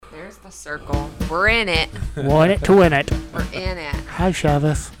There's the circle. We're in it. Want it to win it. We're in it. Hi,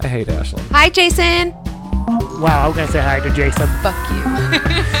 Travis. I hate Ashlyn. Hi, Jason. Wow, I'm going to say hi to Jason. Fuck you.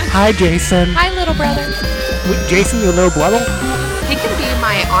 Hi, Jason. Hi, little brother. Wait, Jason, your little brother? He can be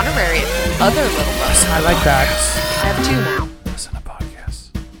my honorary other little brother. I like that. I have two now. Listen to podcasts.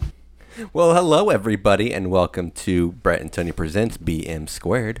 Well, hello everybody, and welcome to Brett and Tony Presents BM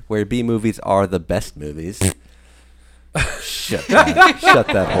Squared, where B movies are the best movies. Shut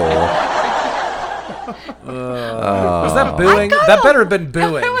that hole. Was that booing? That better have been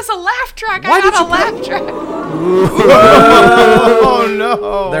booing. It was a laugh track. Why I did got a you laugh track. Oh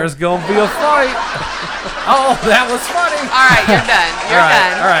no! There's gonna be a fight. Oh, that was funny. All right, you're done. You're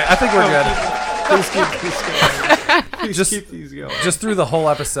done. All right. I think we're good. Please keep these going. Please Just- keep these going. Just through the whole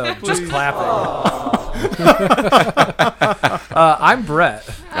episode, just clapping. I'm Brett.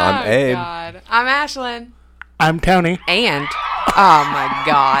 I'm Oh, Abe. God. I'm Ashlyn. I'm Tony. And, oh my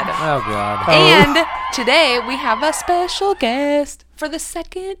God. Oh God. And today we have a special guest for the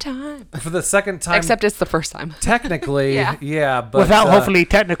second time. For the second time, Except it's the first time. technically, Yeah. yeah, but Without hopefully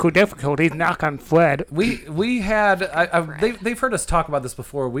technical difficulties, knock on Fred. we had they've heard us talk about this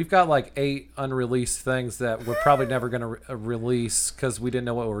before. We've got like 8 unreleased things that we're probably never going to release because we didn't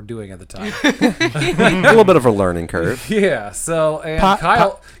know what we were doing at the time. A little bit of a learning curve. Yeah. So and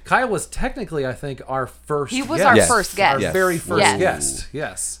Kyle was technically, I think, our first. He was guest. our Yes. first guest. Our Yes. very first Yes. guest.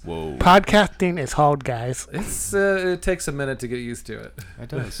 Yes. Whoa! Podcasting is hard, guys. It's it takes a minute to get used to it. It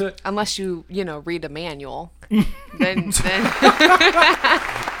does. Unless you read a manual. then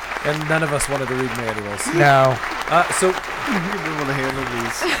And none of us wanted to read manuals. No. So You've been able to handle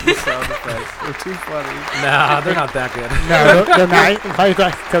these sound effects. They're too funny. nah, they're not that good. No, they're not. Why you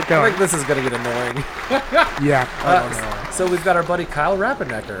guys still I going? think this is gonna get annoying. Yeah. So we've got our buddy Kyle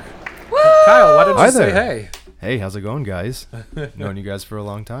Rappenecker. Kyle, why don't you Hi say there. hey? Hey, how's it going, guys? Known you guys for a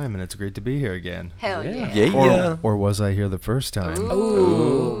long time, and it's great to be here again. hell yeah. Yeah. Or was I here the first time?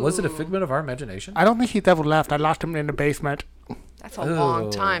 Ooh, was it a figment of our imagination? I don't think he's ever left. I lost him in the basement. That's a long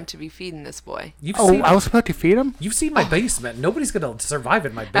Ooh. time to be feeding this boy. You've Oh, seen I was supposed to feed him? you've seen my basement. Nobody's gonna survive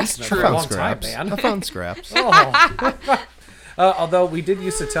in my basement true. for a I long found time, scraps. man. I found scraps. Oh. Although we did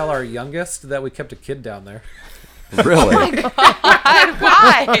used to tell our youngest that we kept a kid down there Really?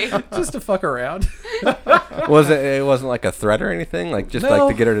 Why? just to fuck around. Was it? It wasn't like a threat or anything. Like just No.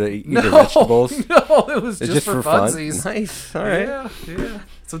 like to get her to eat your vegetables. No, it was It's just for fun. funsies. Nice. All right. Yeah.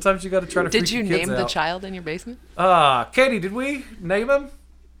 Sometimes you got to try to. Did freak you your kids name the out. child in your basement? Katie, did we name him?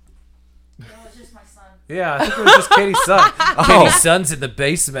 No, it's just my son. Yeah, I think it was just Katie's son. Oh. Katie's son's in the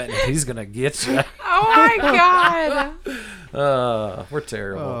basement, and he's gonna get you. Oh my God. We're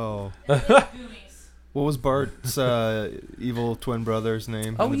terrible. Oh. Goonies. What was Bart's evil twin brother's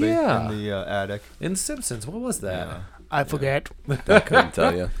name? Oh, in the yeah. in the attic. In Simpsons, what was that? Yeah. I forget. I couldn't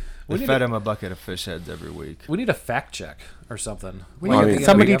tell you. They need fed to- him a bucket of fish heads every week. We need a fact check or something. We Well, I need, mean,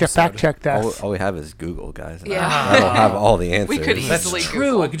 somebody every to fact episode. check this. All we have is Google, guys. Yeah. I don't have all the answers. We could That's easily true.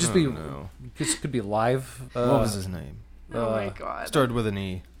 Google. It could just be. No. This could be live. What was his name? Oh my God. Started with an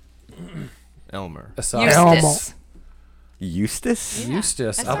E. Elmer. Aside. Eustace. Eustace? Yeah.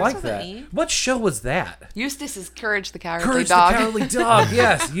 Eustace. That I starts like with an that. E. What show was that? Eustace is Courage the Cowardly Courage Dog. the Cowardly Dog.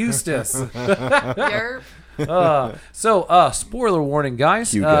 Yes, Eustace. Yerp. So, spoiler warning,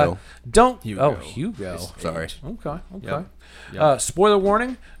 guys. Hugo. Don't. Hugo. Oh, Hugo. Sorry. Okay. Yep. Yep. Spoiler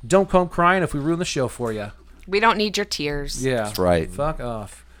warning. Don't come crying if we ruin the show for you. We don't need your tears. Yeah. That's right. Fuck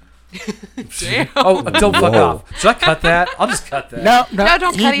off. Damn. Oh, don't fuck Whoa. off. Should I cut that? I'll just cut that. No, No,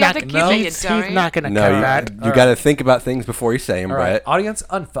 don't he's cut it. You have not- to keep No. it, you He's dummy. not going to No, cut you, that. you got to think about things before you say them, All right, Brett. audience,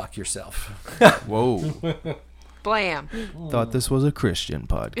 unfuck yourself. Whoa. Blam. Thought this was a Christian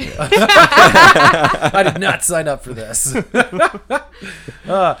podcast. I did not sign up for this.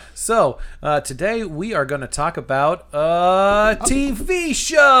 So today we are going to talk about a TV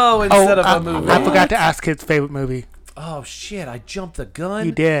show instead of a movie. I forgot to ask his favorite movie. Oh shit! I jumped the gun.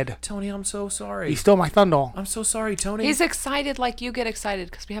 You did. Tony. I'm so sorry. You stole my thunder. I'm so sorry, Tony. He's excited like you get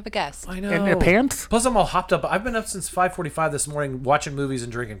excited because we have a guest. I know. In their pants? Plus, I'm all hopped up. I've been up since 5:45 this morning, watching movies and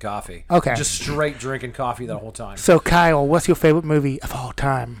drinking coffee. Okay. Just straight drinking coffee the whole time. So, Kyle, what's your favorite movie of all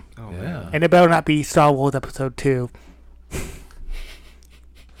time? Oh, Yeah. man. And it better not be Star Wars Episode 2.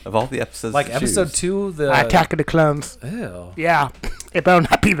 Of all the episodes, Like to episode choose. 2, the Attack of the Clones. Ew. Yeah. It better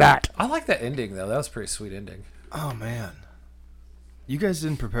not be that. I like that ending though. That was a pretty sweet ending. Oh, man. You guys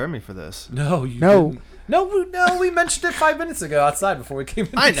didn't prepare me for this. No, you No. didn't. No, we mentioned it 5 minutes ago outside before we came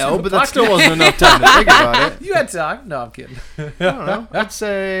in. I know, but that still wasn't enough time to think about it. You had time. No, I'm kidding. I don't know. I'd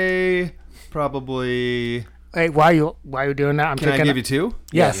say probably. Hey, why you doing that? I'm Can I thinking. give you two?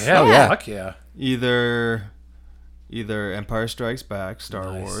 Yes. Yeah, Oh, yeah. fuck yeah. Either either Empire Strikes Back, Star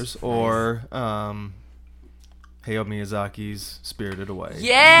Nice. Wars, or Hayao Miyazaki's Spirited Away.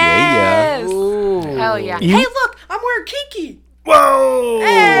 Yes. Ooh. Hell yeah. You- Hey, look, I'm wearing Kiki. Whoa!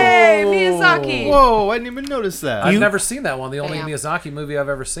 Hey, Miyazaki. Whoa! I didn't even notice that. I've never seen that one. The only Damn. Miyazaki movie I've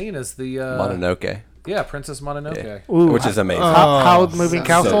ever seen is the Mononoke, Yeah, Princess Mononoke. Yeah. Ooh, which is amazing. How's Moving so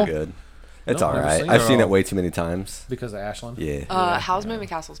Castle? So good. It's No, all I've never right. seen I've it. seen it way too many times. Because of Ashlyn. Yeah. Howl's Moving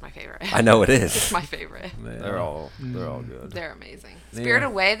Castle is my favorite. I know it It's is. my favorite. They're all good. They're amazing. Spirited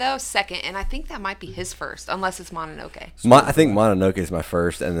Away, though, second, and I think that might be his first, unless it's Mononoke. I think Mononoke is my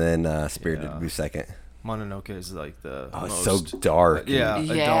first, and then Spirited would be second. Mononoke is like the Oh, it's most so dark. yeah, and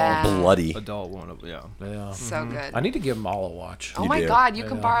Yeah. bloody. adult one of yeah. Yeah. So good. I need to give them all a watch. Oh You my do. God, you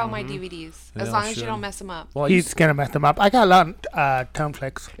can Yeah. borrow my DVDs as Yeah, long as you should. don't mess them up. Well, He's gonna mess them up. I got a lot of Tone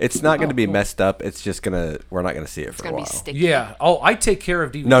Flicks. It's not going to be cool. messed up. It's just we're not going to see it It's for a gonna be while. sticky. yeah. Oh, I take care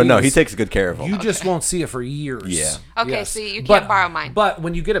of DVDs. No, he takes good care of them. You just won't see it for years. Yeah. Okay, so you can't borrow mine. But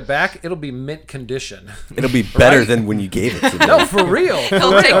when you get it back, it'll be mint condition. It'll be better Right. than when you gave it to me. No, for real.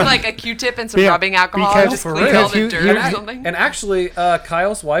 He'll take like a Q-tip and some Yeah, rubbing alcohol because- and just For clean real. all the You- dirt you- or something. And actually,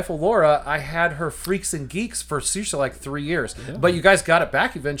 Kyle's wife, Laura, I had her Freaks and Geeks for seriously like 3 years. But you guys got it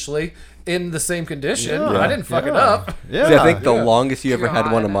back eventually in the same condition. Yeah. I didn't fuck it up. Yeah. See, I think the Yeah. longest you ever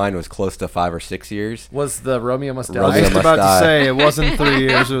had one of God. mine was close to 5 or 6 years. Was the Romeo Must Die? Romeo I was Must about Die. to say it wasn't 3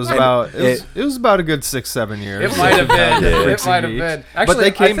 years. It was about it was about a good 6-7 years. It might have been. Yeah. It Freaks might and have Geeks. been. But Actually, they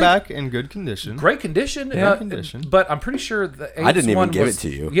I came think- back in good condition. Great condition. Good condition. But I'm pretty sure the Abe's I didn't even one give was, it to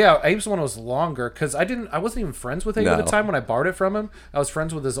you. Yeah, Abe's one was longer because I wasn't even friends with Abe at the No. time when I borrowed it from him. I was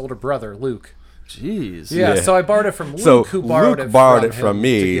friends with his older brother, Luke. Jeez. Yeah, Yeah. so I borrowed it from Luke, So who borrowed Luke it borrowed from it from him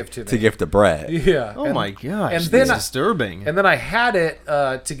me to give to Brett. Yeah. Oh my gosh. and then that's I- disturbing. And then I had it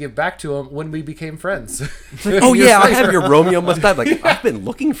to give back to him when we became friends. Oh Years yeah, I later. have your Romeo Must Die. Like I've been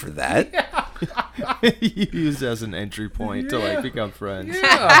looking for that. You used as an entry point to like become friends.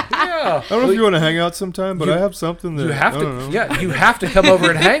 Yeah, yeah. I don't know if you want to hang out sometime, but I have something that You have I don't know. to, yeah. You have to come over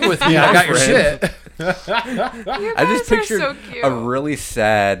and hang with me. I got your shit. You I just guys are pictured so cute. a really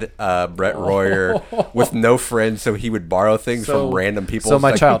sad Brett Royer with no friends, so he would borrow things So- from random people. so It's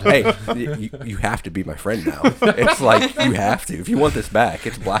my like, childhood. Hey, you have to be my friend now. It's like you have to. If you want this back,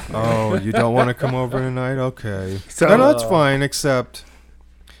 it's blackmail. Oh, you don't want to come over tonight? Okay. So- no, that's fine, except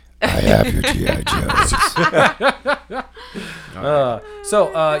I have your G.I. Joes.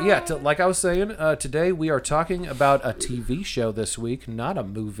 Like I was saying, today we are talking about a TV show this week, not a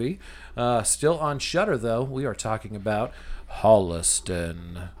movie. Still on Shudder, though. We are talking about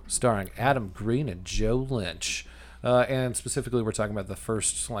Holliston, starring Adam Green and Joe Lynch. And specifically, we're talking about the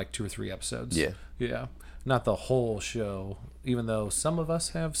first, 2 or 3 episodes. Yeah. Yeah. Not the whole show, even though some of us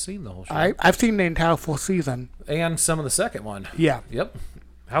have seen the whole show. I've seen the entire full season. And some of the second one. Yeah, Yep.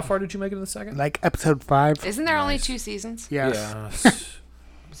 How far did you make it in the second? like episode 5. Isn't there only 2 seasons? Yes. Yes.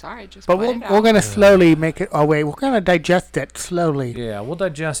 Sorry, just But pointed we're out. gonna slowly make it. Oh wait, we're gonna digest it slowly. Yeah, we'll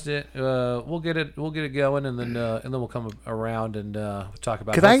digest it. We'll get it going, and then we'll come around and talk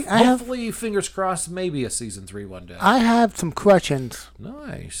about it. 'Cause I have- Hopefully, fingers crossed, maybe a season 3 one day. I have some questions.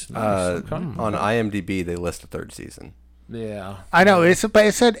 Nice. Okay. On IMDb, they list a 3rd season. Yeah. I know but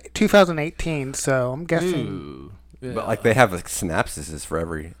it said 2018, so I'm guessing. Yeah. But like they have synopsises for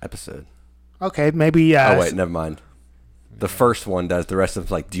every episode. Okay, maybe. Oh wait, never mind. The first one does. The rest of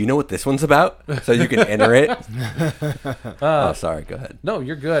them's like, do you know what this one's about? So you can enter it. Oh, sorry. Go ahead. No,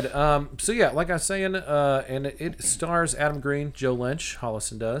 you're good. So yeah, like I was saying, and it stars Adam Green, Joe Lynch,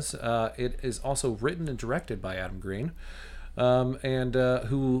 Holliston does. It is also written and directed by Adam Green, and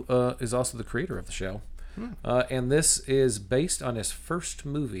who is also the creator of the show. And this is based on his first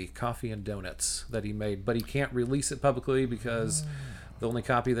movie, Coffee and Donuts, that he made, but he can't release it publicly because the only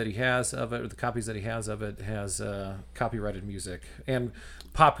copy that he has of it, or the copies that he has of it, has copyrighted music and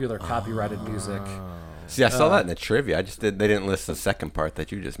popular copyrighted music. See, I saw that in the trivia. They didn't list the second part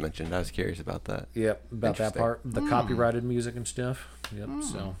that you just mentioned. I was curious about that. Yep, about that Interesting. part, the copyrighted music and stuff. Yep.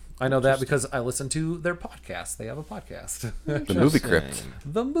 So I know that because I listen to their podcast. They have a podcast, The movie crypt.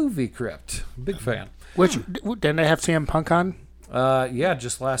 The Movie Crypt. Big fan. Which didn't they have CM Punk on? Yeah,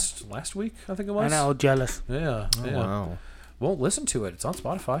 just last week I think it was. I know, jealous. Yeah, yeah. Wow. Well, listen to it. It's on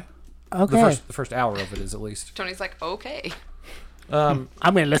Spotify. Okay, The first hour of it is at least. Tony's like, okay. I'm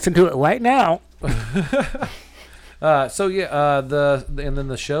gonna listen to it right now. And then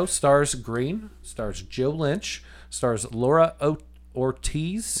the show stars Green, stars Joe Lynch, stars Laura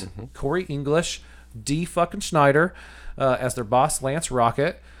Ortiz, Corey English, D. fucking Schneider, as their boss Lance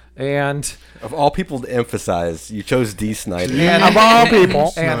Rocket, and Of all people to emphasize, you chose D. Snyder. Of all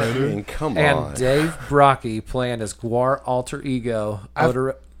people, I mean, come on. and Dave Brocky playing his Guar alter ego. I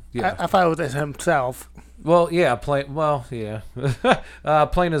thought it was himself. Well, yeah, playing. Well, yeah,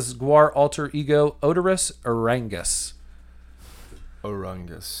 playing as Gwar alter ego Odorous Orangus.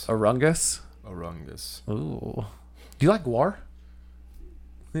 Orungus. Orungus. Orungus. Ooh. Do you like Gwar?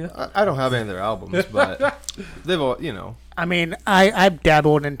 I don't have any of their albums, but they've all, you know. I mean, I've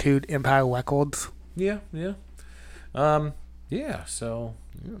dabbled into Empire Records. Yeah. Yeah. So.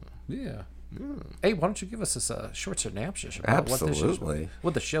 Yeah. Hey, why don't you give us this short synopsis about Absolutely.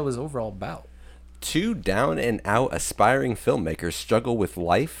 what the show is overall about? Two down-and-out aspiring filmmakers struggle with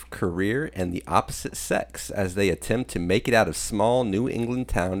life, career, and the opposite sex as they attempt to make it out of small New England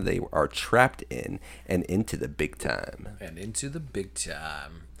town they are trapped in and into the big time.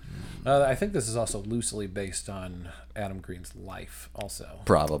 I think this is also loosely based on Adam Green's life, also.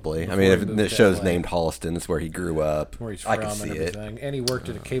 Probably. Before I mean, he if moved the to show's LA. named Holliston, it's where he grew up. Where he's I from can and see it. everything. And he worked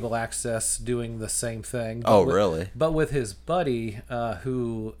at a cable access doing the same thing. Oh, really? But with his buddy,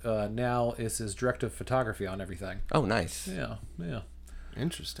 who now is his director of photography on everything. Oh, nice. Yeah.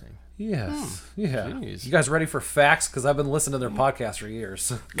 Interesting. Yes. Yeah. Jeez. You guys ready for facts? Because I've been listening to their podcast for years.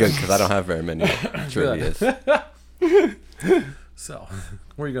 Good, because I don't have very many trivias. So,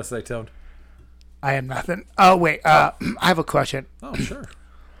 what are you going to say, Tone? I have nothing. Oh, wait. I have a question. Oh, sure.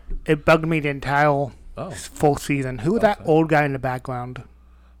 It bugged me the entire full season. Who was that old guy in the background?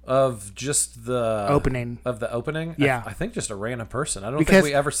 Of just the Opening. Of the opening? Yeah. I think just a random person. I don't Because- think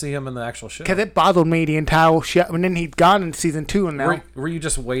we ever see him in the actual show. Because it bothered me the entire show. And then he's gone in season 2 and now. Were you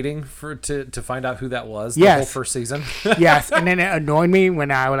just waiting to find out who that was the Yes. whole first season? Yes. And then it annoyed me when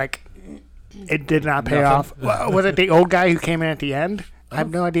I was like, it did not pay off. Was it the old guy who came in at the end? I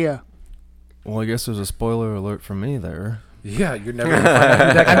have no idea. Well, I guess there's a spoiler alert from me there. Yeah, you're never going to find out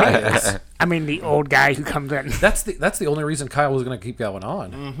who that guy is. I mean, the old guy who comes in. That's the only reason Kyle was going to keep going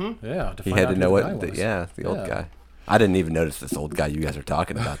on. Mm-hmm. Yeah, to He find had out to know who the guy what. was. The old Yeah. guy. I didn't even notice this old guy you guys are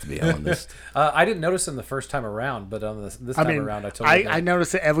talking about, to be honest. I didn't notice him the first time around, but on this time around, I totally I did.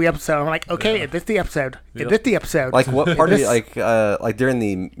 noticed it every episode. I'm like, okay, is this the episode? Is this the episode? Like what part of This- it? Like during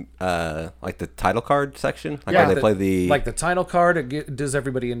the like the title card section, like Yeah. where they play the like the title card, it does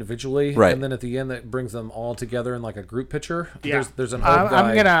everybody individually, Right. and then at the end, that brings them all together in like a group picture. Yeah. There's an old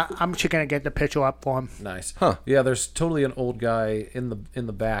guy. I'm just gonna get the picture up for him. Nice. Huh. Yeah, there's totally an old guy in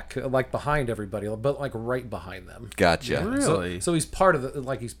the back, like behind everybody, but like right behind them. Gotcha. Really? So he's part of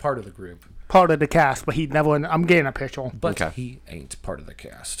the group, Part of the cast, but he never. I'm getting a picture. but Okay. he ain't part of the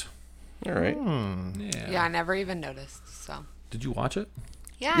cast. All right. Yeah, I never even noticed. So Did you watch it?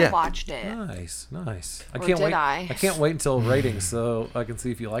 yeah, Yeah. I watched it. Nice. I Or can't did wait. I? can't wait until ratings so I can see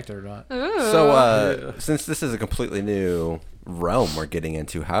if you liked it or not. So since this is a completely new realm we're getting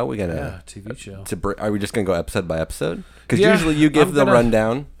into, how are we gonna? Yeah, TV show. Are we just gonna go episode by episode? Because Yeah, usually you give I'm the gonna-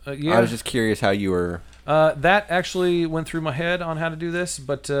 rundown. yeah. I was just curious how you were. That actually went through my head on how to do this,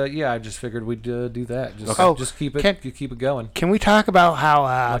 but yeah, I just figured we'd do that. Just, Okay. just keep it, keep it going Can we talk about how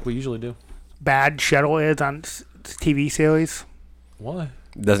like we usually do. bad Shuttle is on TV series? Why?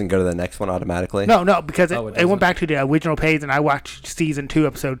 Doesn't go to the next one automatically. No, because Oh, it it doesn't? went back to the original page, and I watched season 2,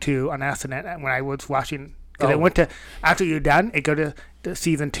 episode 2 on Accident when I was watching. Because Oh. it went to after you're done, it go to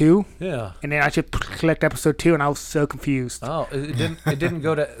season 2, Yeah. and then I should select episode 2, and I was so confused. Oh, it didn't. It didn't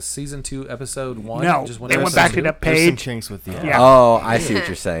go to season 2, episode 1. No, it just they to went back episode to the 2? There's some page. chinks with the app. Yeah. Oh, I see what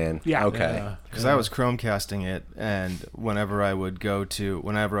you're saying. Yeah. Okay. Yeah. Because I was Chromecasting it, and whenever I would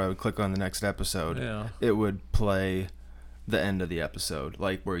click on the next episode, Yeah. it would play the end of the episode,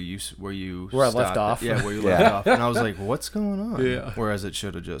 like where I left stopped it. off. Yeah, where you Yeah. left off, and I was like, "What's going on?" Yeah. Whereas it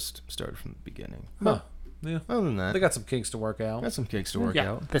should have just started from the beginning. Huh. Yeah. Other than that, They got some kinks to work out. got some cakes to work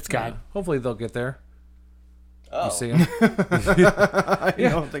Yeah, out. this guy. Yeah. Hopefully they'll get there. Oh. You see him? I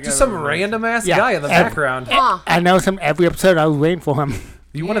don't think Just I've some ever random ass Yeah. guy in the Ev- background. Huh. I noticed him every episode. I was waiting for him.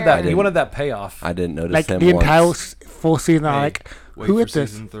 You wanted Yeah. that. You wanted that payoff. I didn't notice Like him the once. entire full season. I'm Hey, like, wait who for is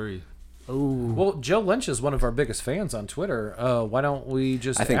this? season 3. Ooh. Well, Joe Lynch is one of our biggest fans on Twitter. Why don't we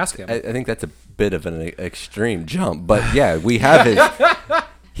just I think ask him? I think that's a bit of an extreme jump, but yeah, we have his.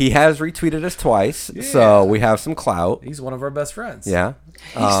 He has retweeted us twice, so we have some clout. He's one of our best friends. Yeah.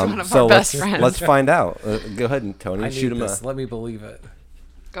 one of so our best let's, friends. let's find out. Go ahead and Tony I shoot need him this. a. Let me believe it.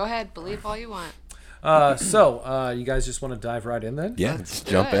 Go ahead, believe all you want. So, you guys just want to dive right in then? Yeah, let's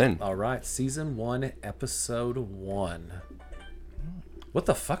jump do it. in. All right, season 1, episode 1. What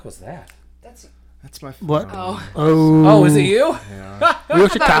the fuck was that? That's my What? Oh, Oh, is it you? We should that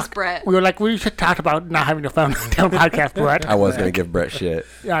was talk. Brett. We were like, we should talk about not having a phone down podcast, Brett. I was gonna give Brett shit.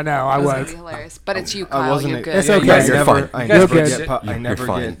 Yeah, I know. I that was was. gonna be hilarious. But it's you, I Kyle. wasn't. You're good. It's Yeah, okay. you guys You're never, fine. I You guys never get get. shit. I never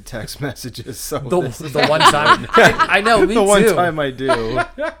fine. get text messages. So The this is one time. I know, me the one too. time I do.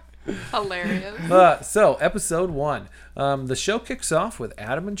 Hilarious. So, episode 1. The show kicks off with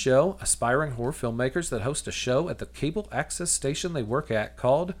Adam and Joe, aspiring horror filmmakers that host a show at the cable access station they work at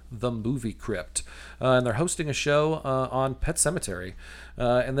called The Movie Crypt. And they're hosting a show on Pet Sematary.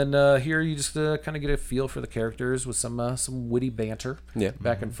 And then here you just kind of get a feel for the characters with some witty banter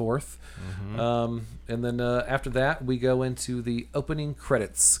back and forth. And then after that, we go into the opening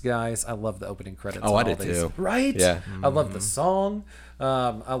credits. Guys, I love the opening credits. Oh, I on did all these. too. Right? Yeah. I love the song.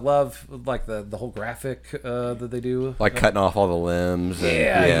 I love like the whole graphic that they do. Like cutting off all the limbs. And,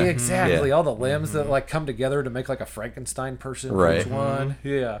 Yeah, exactly. Yeah. All the limbs that like come together to make like a Frankenstein person for Right. each one.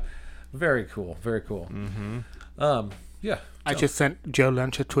 Yeah, very cool. Very cool. Yeah. I just sent Joe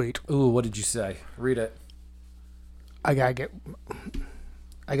Lynch a tweet. Ooh, what did you say? Read it. I gotta get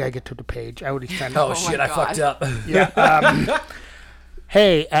to the page. I already sent it. Oh, my shit! I God. fucked up. Yeah.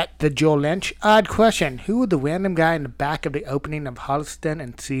 Hey, at the Joe Lynch. Odd question. Who was the random guy in the back of the opening of Holliston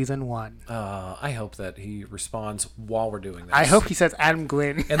in season 1? I hope that he responds while we're doing this. I hope he says Adam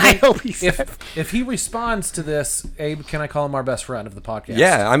Green. And I then hope he says. if he responds to this, Abe, can I call him our best friend of the podcast?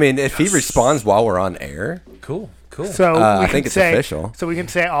 Yeah, I mean, if he responds while we're on air, Cool. So I we think can it's say, official. So we can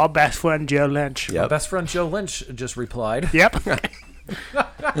say our best friend Joe Lynch. Yep. My best friend Joe Lynch just replied. Yep.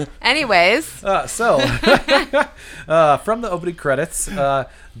 Anyways, From the opening credits,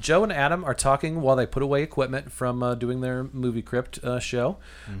 Joe and Adam are talking while they put away equipment from doing their Movie Crypt show.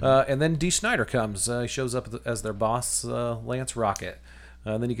 And then Dee Snider comes. He shows up as their boss, Lance Rocket.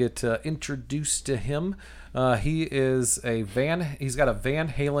 And then you get introduced to him. He is he's got a Van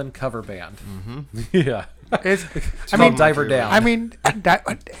Halen cover band. Yeah. It's, I mean, Diver Down. I mean,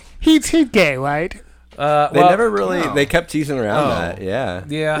 he's gay, right? they never really, they kept teasing around that. Yeah.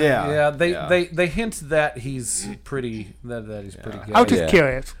 Yeah. Yeah. They hint that he's pretty, that he's pretty gay. I was just Yeah.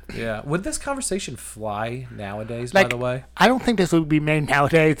 curious. Yeah. Would this conversation fly nowadays, by Like, the way? I don't think this would be made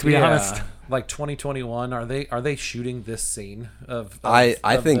nowadays, to be honest. Like 2021, are they shooting this scene of I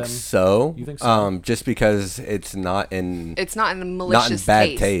of think them? so. You think so? Just because it's not in it's not in malicious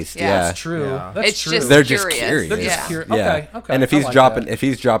bad taste, yeah. That's true. Yeah. That's It's true. just they're just curious. curious. They're just Yeah. curious. Yeah. Okay. And if I he's like dropping that. if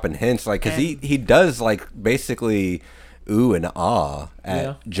he's dropping hints, like, because he does like basically ooh and ah at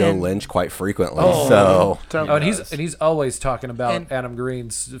Yeah. Joe And- Lynch quite frequently. Oh. So So, Oh, and he's always talking about And- Adam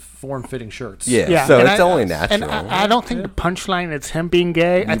Green's form-fitting shirts. yeah, so and it's only natural. And I don't think the punchline is him being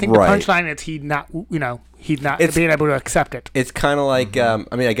gay. I think Right. the punchline is he's not It's- being able to accept it. It's kind of like I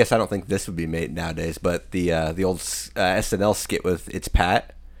mean, I guess I don't think this would be made nowadays, but the old SNL skit with It's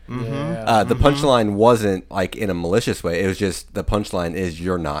Pat. Yeah. The punchline wasn't like in a malicious way. It was just the punchline is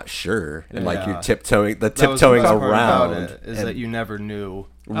you're not sure, and like you're Yeah. tiptoeing That was the tiptoeing best part about around, it, is and- that you never knew.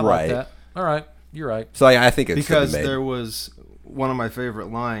 I like right. that. All right. You're right. So I think it's Because made. there was one of my favorite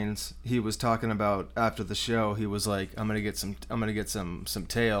lines he was talking about after the show. He was like, I'm gonna get some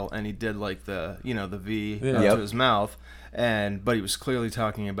tail, and he did like the the V Yeah. up Yep. to his mouth, but he was clearly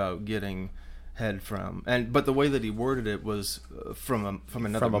talking about getting head from, but the way that he worded it was from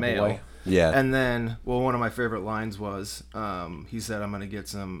another From a male. boy. Yeah. And then, one of my favorite lines was, he said, "I'm gonna get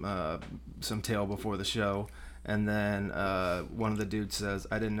some tail before the show." And then one of the dudes says,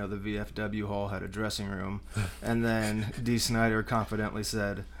 "I didn't know the VFW hall had a dressing room." And then Dee Snider confidently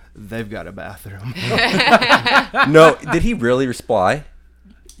said, "They've got a bathroom." No, did he really reply?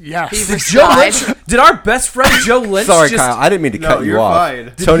 Yes. Did Joe Lynch? Did our best friend Joe Lynch? Sorry, just, Kyle. I didn't mean to No, cut you you're off. fine.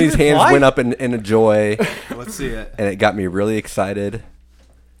 Did Tony's he hands reply? went up in a joy, Let's see it. and it got me really excited.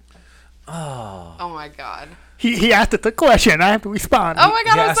 oh my god. He asked us a question. I have to respond. Oh my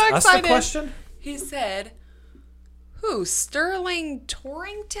god, I'm Yes, so us the excited. question. He said, "Who? Sterling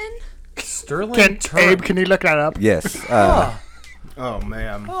Torrington?" Sterling Abe, can you look that up? Yes. Oh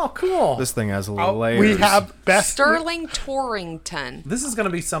man, Oh, cool. this thing has a little Oh, layers. we have best. Sterling Torrington. This is gonna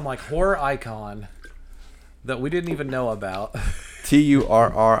be some like horror icon that we didn't even know about.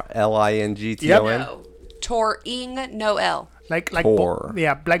 TURRLINGTON. No. Toring Noel. like Tor.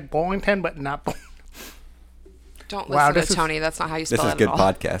 like Bollington, but not. Don't Wow, listen this to is- Tony. That's not how you This spell is it good at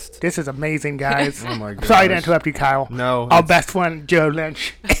all. podcast. This is amazing, guys. Oh my Sorry to gosh. interrupt you, Kyle. No, Our it's- best friend Joe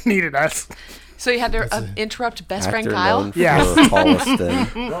Lynch needed us. So you had to interrupt best friend Actor Kyle? known for Yeah.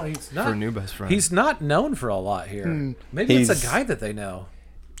 Holliston. Well, he's for not. new best friend. He's not known for a lot here. Maybe it's He's- a guy that they know.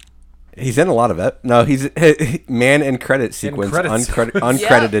 He's in a lot of it. No, he's man in credit sequence, credits.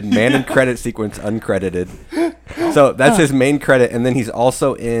 uncredited. Man in credit sequence, uncredited. So that's his main credit, and then he's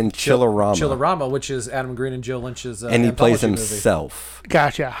also in Chillerama, Chillerama, which is Adam Green and Joe Lynch's and he plays anthology movie. himself.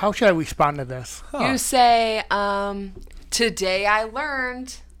 Gotcha. How should I respond to this? You say, today I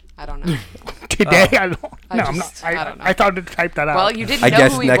learned. I don't know. Today, I don't. I No, I'm just- not. I don't know. I thought to type that out. Well, you didn't I know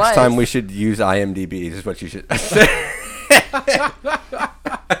guess who he next was. time we should use IMDb. Is what you should say.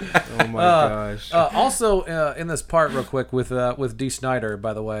 Oh my gosh. Also, in this part, real quick, with Dee Snider,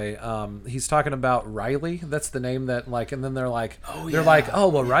 by the way, he's talking about Riley. That's the name that, like, and then they're like, oh,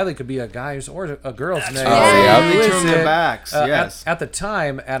 well, Riley could be a guy's or a girl's name. They Who is turned their it? backs. Yes. At the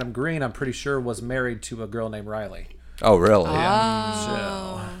time, Adam Green, I'm pretty sure, was married to a girl named Riley. Oh, really?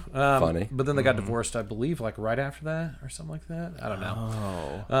 Funny. Funny. But then they got divorced, I believe, like right after that or something like that. I don't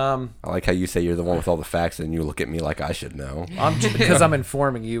know. I like how you say you're the one with all the facts, and you look at me like I should know. Because I'm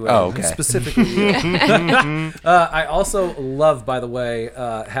informing you. Oh, okay. Specifically you. I also love, by the way,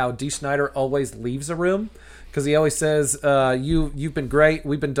 how Dee Snider always leaves a room. Because he always says, you've been great.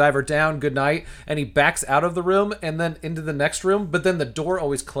 We've been diver down. Good night. And he backs out of the room and then into the next room. But then the door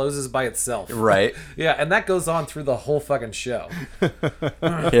always closes by itself. Right. Yeah, and that goes on through the whole fucking show.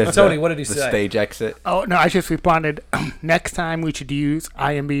 Here's Tony, what did he the say? stage exit. Oh, no, I just responded, next time we should use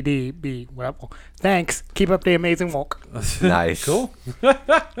IMBD. Well, thanks. Keep up the amazing work. Nice. Cool.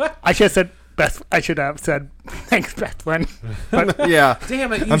 I should have said, I should have said, thanks, best friend. But, Yeah.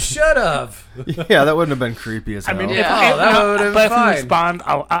 Damn it, you should have. Yeah, that wouldn't have been creepy as I hell. mean, Yeah. That would've been but if fine. he responds,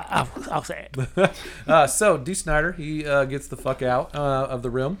 I'll say it. So Dee Snider, he gets the fuck out of the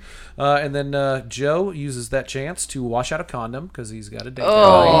room, and then Joe uses that chance to wash out a condom because he's got a date.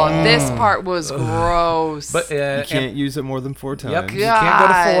 Oh, this part was gross. But You can't use it more than 4 times. yep, you can't go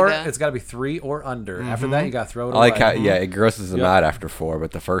to 4. God. It's got to be 3 or under. After that, you got to throw it I like away. how, it grosses them out after 4,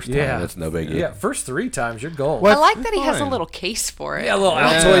 but the first time, Yeah, it's no biggie. Yeah, first 3 times you're gold. I like that he has a Fine. little case for it. Yeah, a little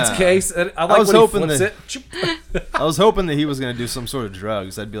Yeah. Altoids case. And I like was when he hoping flips that- it. I was hoping that he was going to do some sort of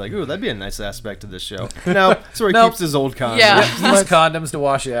drugs. I'd be like, ooh, that'd be a nice aspect of this show. No, that's where he Nope. keeps his old condoms. Yeah. Use condoms to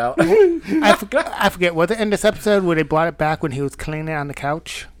wash out. I forget, was it in this episode where they brought it back when he was cleaning on the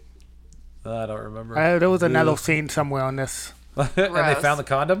couch? I don't remember. There was another scene somewhere on this. And they found the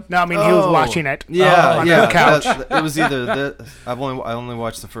condom? No, I mean, he was washing it. Yeah, on yeah. the couch. It was either I only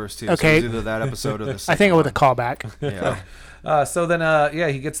watched the first 2. Okay. So it was either that episode or the I second think it was a one. callback. Yeah. So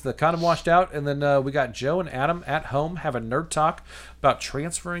then, he gets the condom washed out, and then we got Joe and Adam at home having nerd talk about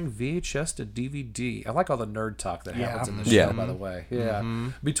transferring VHS to DVD. I like all the nerd talk that happens in the show, Yeah. by the way. Yeah.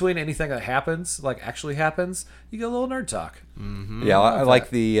 Between anything that happens, like actually happens, you get a little nerd talk. Yeah, I like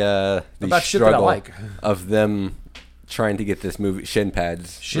the About shit that I struggle like. of them trying to get this movie Shin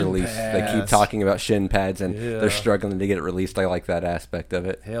Pads Shin released. They keep Pads. talking about Shin Pads, and Yeah. they're struggling to get it released. I like that aspect of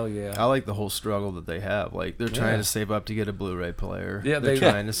it. Hell yeah. I like the whole struggle that they have. Like, they're trying to save up to get a Blu-ray player. Yeah, they're they-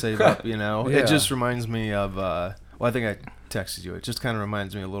 trying to save up, you know. Yeah. It just reminds me of, well, I think I texted you. It just kind of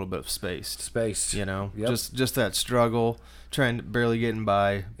reminds me a little bit of Spaced. Space. You know, Yep. just that struggle, trying to barely getting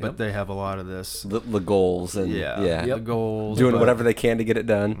by, but Yep. they have a lot of this. The goals and Yeah, yeah. the goals, doing but- whatever they can to get it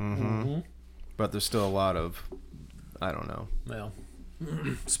done. Mm-hmm. But there's still a lot of, I don't know. Well,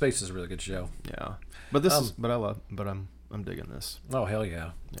 Space is a really good show. Yeah, but this is, but I'm digging this. Oh, hell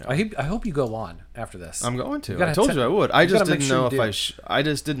yeah. Yeah. I hope you go on after this. I'm going to. You gotta I told te- you I would. I you just gotta make didn't sure know you if do. I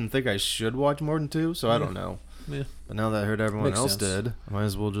just didn't think I should watch more than 2, so I don't know. Yeah. But now that I heard everyone Makes else sense. did, I might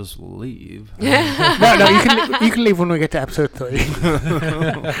as well just leave. No, you can leave when we get to episode 3.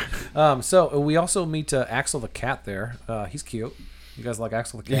 So we also meet Axel the cat there. He's cute. You guys like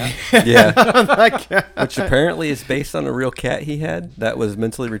Axel the cat? Yeah, which apparently is based on a real cat he had that was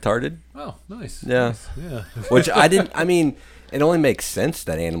mentally retarded. Oh, nice. Yeah. Nice. Yeah. Which I didn't. I mean, it only makes sense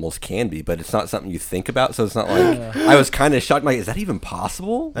that animals can be, but it's not something you think about. So it's not like I was kind of shocked. Like, is that even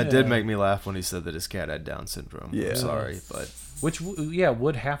possible? That did make me laugh when he said that his cat had Down syndrome. Yeah. I'm sorry, but Which,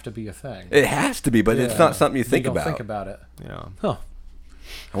 would have to be a thing. It has to be, but it's Yeah. not something you think don't about. think about it. yeah. Huh.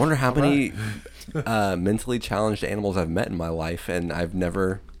 I wonder how many mentally challenged animals I've met in my life, and I've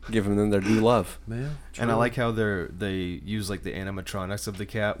never given them their due love. Man. And I like how they use like the animatronics of the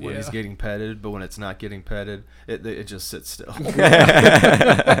cat when he's Yeah. getting petted, but when it's not getting petted, it just sits still.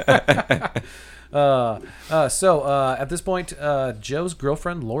 So at this point, Joe's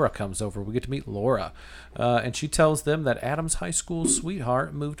girlfriend Laura comes over. We get to meet Laura, and she tells them that Adam's high school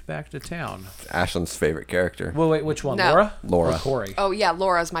sweetheart moved back to town. Ashland's favorite character. Well, wait, which one? No. Laura? Laura. Or Corey? Oh yeah,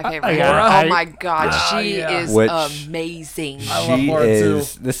 Laura's my favorite. yeah, oh my god, she yeah. is Which- amazing. I love She Laura, too.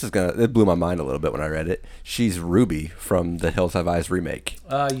 is. It blew my mind a little bit when I read it. She's Ruby from the Hills Have Eyes remake.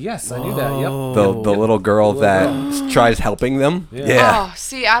 Yes, I knew that. Yep. The little girl that tries helping them. Yeah. Oh,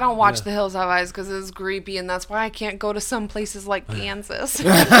 see, I don't watch The Hills Have Eyes because it's creepy, and that's why I can't go to some places like Kansas.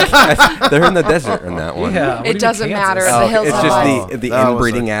 They're in the desert in that one. Yeah. what do you It mean, doesn't Kansas? matter. Oh, The Hills it's Have just Eyes. the That was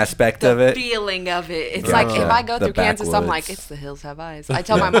inbreeding a- aspect The of it. feeling of it. It's Yeah. like if I go The through Kansas, I'm like, backwoods. it's The Hills Have Eyes. I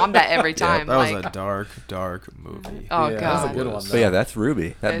tell my mom that every time. That was like, a dark movie. oh Yeah, god, that's a good one. So yeah, that's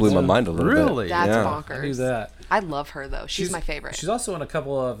Ruby. That blew my It's- mind a little bit. Really? that's Yeah. I knew bonkers. that. I love her though. She's my favorite. She's also in a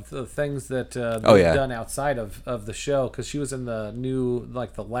couple of the things that they've yeah. done outside of the show, because she was in the new,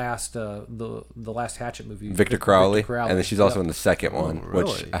 like the last Hatchet movie. Victor Crowley. Crowley. And then she's also Yep. in the second one, which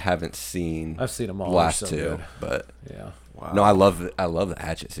really? I haven't seen. I've seen them all. The last They're so two, good. but Yeah. Wow. no, I love the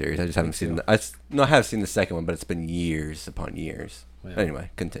Hatchet series. I just haven't seen. I have seen the second one, but it's been years upon years. Yeah.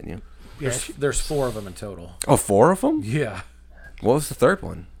 Anyway, continue. There's 4 of them in total. Oh, 4 of them? Yeah. What was the third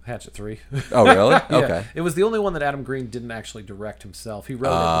one? Hatchet 3. Oh, really? Yeah. Okay. It was the only one that Adam Green didn't actually direct himself. He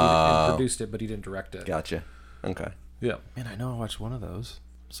wrote it and produced it, but he didn't direct it. Gotcha. Okay. Yeah. Man, I know I watched one of those.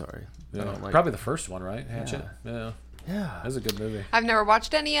 Sorry. Yeah. I don't like Probably the first one, right? Hatchet. Yeah. Yeah. That was a good movie. I've never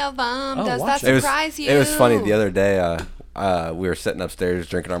watched any of them. Oh, Does watch that it. surprise you? It was funny the other day. We were sitting upstairs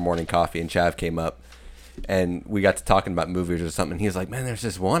drinking our morning coffee, and Chav came up, and we got to talking about movies or something. And he was like, "Man, there's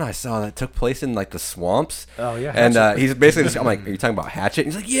this one I saw that took place in like the swamps." Oh, yeah, And Hatchet. he's basically just, I'm like, "Are you talking about Hatchet?"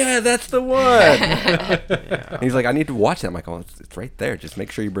 And he's like, "Yeah, that's the one." And he's like, "I need to watch that." I'm like, "Oh, it's right there. Just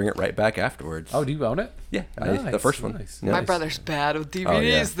make sure you bring it right back afterwards." Oh, do you own it? yeah, the Nice, first one. nice. Yeah. My brother's bad with DVDs Oh,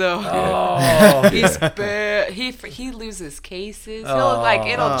 yeah. though. Oh. He's bad. He loses cases.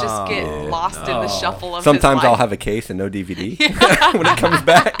 It'll just get lost in the shuffle of Sometimes his life. I'll have a case and no DVD when it comes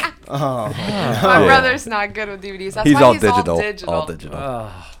back. My Yeah. brother's not good with DVDs. That's He's why all he's digital. all digital. All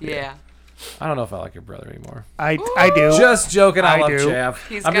digital. Yeah. I don't know if I like your brother anymore. I do. Just joking. I I love do. Chav.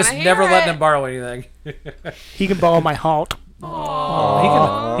 He's I'm just gonna never hear letting it. him borrow anything. He can borrow my halt.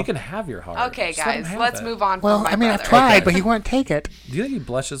 He can have your heart. Okay, Just let him guys, have let's it. move on Well, from my I mean, brother. I tried, but he wouldn't take it. Do you think he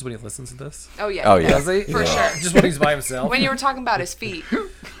blushes when he listens to this? Oh yeah. Oh, yeah. Does he? For sure. Just when he's by himself. When you were talking about his feet,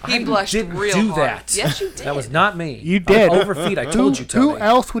 he I blushed didn't real do hard. that. Yes, you did. That was not me. You did. Over feet. I told you, Tony. Who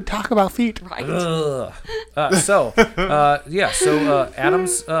else would talk about feet? right. Ugh. So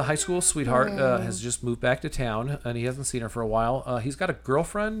Adam's high school sweetheart has just moved back to town, and he hasn't seen her for a while. He's got a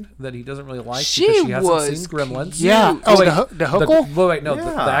girlfriend that he doesn't really like She because she hasn't was seen Gremlins. Yeah. Cute. Oh, Wait, the hookle? Wait, no, the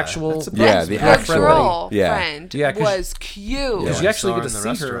Yeah, actual. that's a Yeah, the The actual. girlfriend Yeah, 'cause- was cute. Because Yeah, you I actually saw get her to in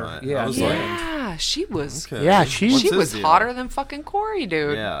the see her. restaurant. Yeah, I was yeah. like, Yeah, she was. Okay. Yeah, she- What's She his was deal? hotter than fucking Corey,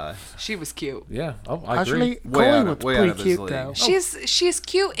 dude. Yeah. She was cute. Yeah. Oh, I Actually, agree. Way Chloe out was of- way out pretty of his cute, league. though. She's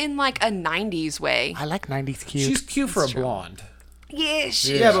cute in like a '90s way. I like 90s cute. She's cute for a true. blonde. Yeah,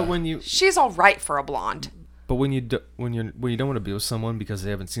 Yeah, but when you she's all right for a blonde. when you don't want to be with someone because they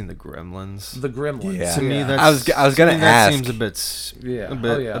haven't seen the Gremlins. The Gremlins. Yeah. To me, Yeah. that's I was gonna to me, that ask. seems a bit Yeah. a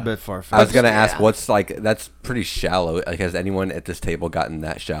bit Oh, yeah. a bit far fetched. I was gonna ask, Yeah. what's like? That's pretty shallow. Like, has anyone at this table gotten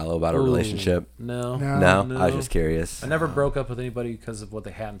that shallow about a Ooh, relationship? No. No. No, I was just curious. I never broke up with anybody because of what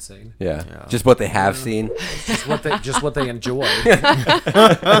they hadn't seen. Yeah, just what they have seen. Just what they enjoy.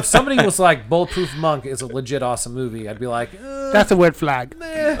 If somebody was like Bulletproof Monk is a legit awesome movie, I'd be like, That's a red flag.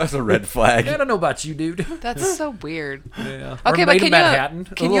 That's a red flag. I don't know about you, dude. That's so weird. Yeah. Okay, Or but Maid in Manhattan.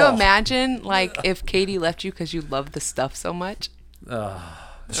 can you Ugh. imagine like if Katie left you because you love the stuff so much?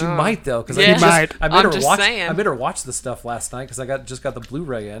 She might though, because Yeah. She might. I made I'm her just watch. saying. I made her watch the stuff last night because I just got the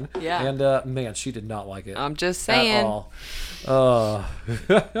Blu-ray in. Yeah. And man, she did not like it. I'm just at saying. all.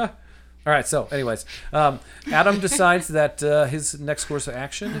 All right. So, anyways, Adam decides that his next course of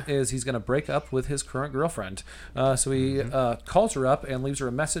action is he's going to break up with his current girlfriend. So he calls her up and leaves her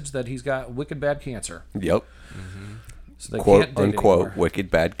a message that he's got wicked bad cancer. Yep. So they Quote can't date unquote. anymore.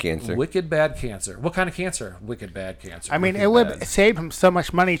 Wicked bad cancer. Wicked bad cancer. What kind of cancer? Wicked bad cancer. I mean, Wicked it would bad. save him so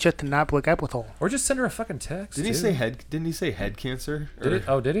much money just to not break up with her. Or just send her a fucking text. Didn't he dude. say head? Didn't he say head cancer? Did Or- it?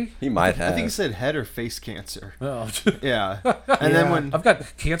 Oh, did he? He might have. I think he said head or face cancer. Oh. Yeah. And then when I've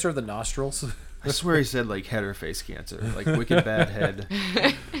got cancer of the nostrils. I swear he said like head or face cancer, like wicked bad head.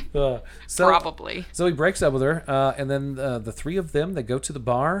 So Probably. So he breaks up with her, and then the three of them, they go to the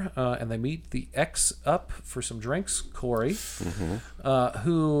bar, and they meet the ex up for some drinks, Corey,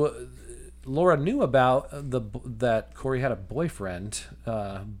 who Laura knew about that Corey had a boyfriend,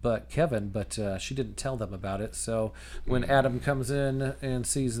 but Kevin, but she didn't tell them about it. So when Adam comes in and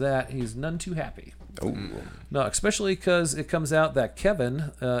sees that, he's none too happy. No, especially because it comes out that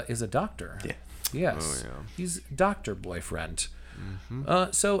Kevin is a doctor. Yeah. Yes. Oh, yeah. He's doctor boyfriend.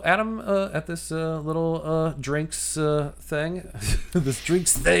 So Adam at this little drinks thing, this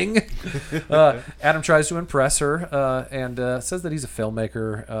drinks thing, Adam tries to impress her and says that he's a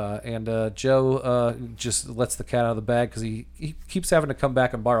filmmaker. And Joe just lets the cat out of the bag because he keeps having to come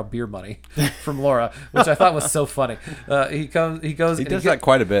back and borrow beer money from Laura, which I thought was so funny. He goes. He does that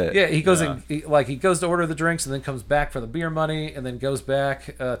quite a bit. Yeah, he goes and he goes to order the drinks and then comes back for the beer money and then goes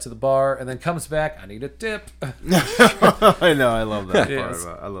back to the bar and then comes back. I need a tip. I know, I love that part. Yes.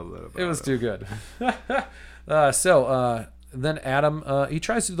 I love that. About It was too good. So then Adam, he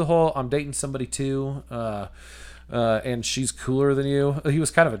tries to do the whole "I'm dating somebody too," and she's cooler than you. He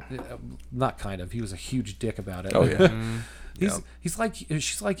was kind of he was a huge dick about it. Oh yeah. He's like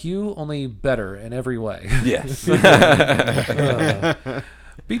she's like you, only better in every way. Yes.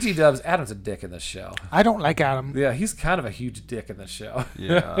 BT Dubs, Adam's a dick in this show. I don't like Adam. Yeah, he's kind of a huge dick in this show.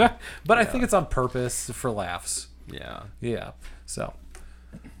 Yeah. But I think it's on purpose for laughs. Yeah. Yeah. So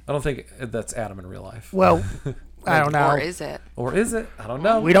I don't think that's Adam in real life. Well, I don't know. Or is it? Or is it? I don't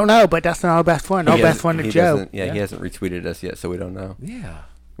know. We don't know, but that's not our best friend. Our best friend is Joe. He hasn't retweeted us yet, so we don't know. Yeah.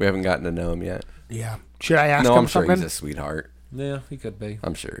 We haven't gotten to know him yet. Yeah. Should I ask No, him I'm sure something? he's a sweetheart. Yeah, he could be.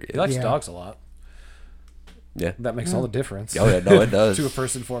 I'm sure he He is. likes Yeah. dogs a lot. Yeah. That makes all the difference. Oh, yeah, no, it does. To a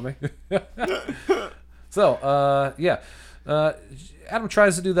person for me. So, Adam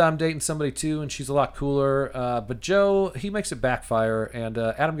tries to do the I'm dating somebody too, and she's a lot cooler. But Joe, he makes it backfire, and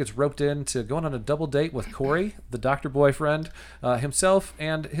Adam gets roped into going on a double date with Corey, the doctor boyfriend, himself,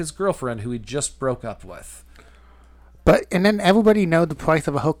 and his girlfriend, who he just broke up with. And then everybody know the price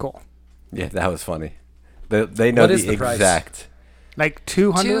of a hooker. Yeah, that was funny. They know What is the the price? exact. Like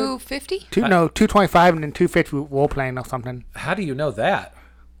 200? $250? 225 and then 250 role playing or something. How do you know that?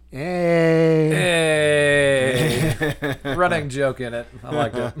 Hey. Hey, running joke in it. I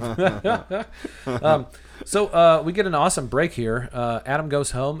like it. So we get an awesome break here. Adam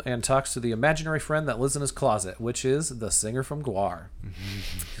goes home and talks to the imaginary friend that lives in his closet, which is the singer from Gwar.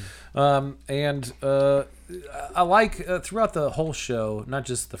 I like throughout the whole show, not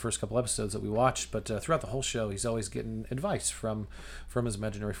just the first couple episodes that we watched, but throughout the whole show, he's always getting advice from his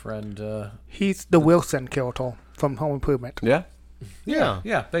imaginary friend. He's the Wilson character from Home Improvement. Yeah.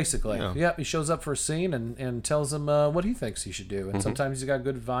 Yeah, basically. Yeah. Yeah, he shows up for a scene and tells him what he thinks he should do. And sometimes he's got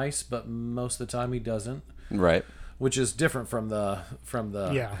good advice, but most of the time he doesn't, Right. which is different from the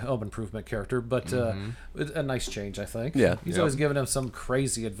Yeah. Home Improvement character. But it's a nice change, I think. Yeah. He's Yep. always giving him some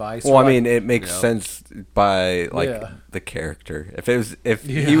crazy advice. Well, or I like- mean, it makes Yeah. sense by Yeah. the character. If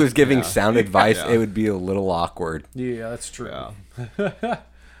he was giving sound advice, it would be a little awkward. yeah, that's true.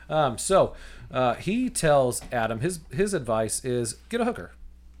 Yeah. So he tells Adam his advice is get a hooker.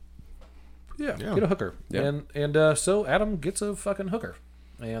 Yeah, Yeah. get a hooker. Yeah. And so Adam gets a fucking hooker,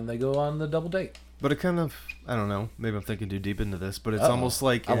 and they go on the double date. But it kind of, I don't know, maybe I'm thinking too deep into this, but it's Uh-oh. almost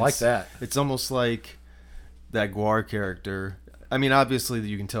like... I like that. It's almost like that Gwar character. I mean, obviously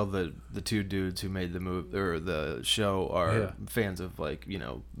you can tell the two dudes who made the movie or the show are Yeah. fans of, like, you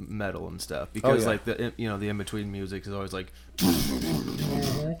know, metal and stuff, because yeah. like the in between music is always like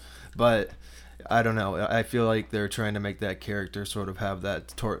but I don't know, I feel like they're trying to make that character sort of have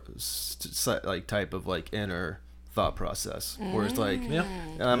that like type of like inner thought process where it's like Yeah.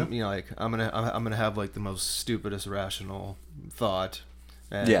 you know, like I'm gonna have like the most stupidest rational thought,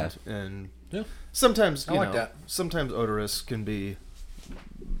 and Yeah. and Yeah. sometimes I you like know, that. sometimes odorous can be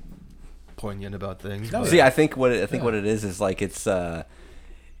poignant about things. Oh, but- See, I think what it is like it's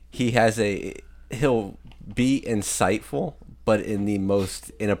he'll be insightful, but in the most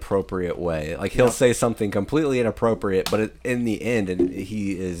inappropriate way. Like he'll say something completely inappropriate, but in the end,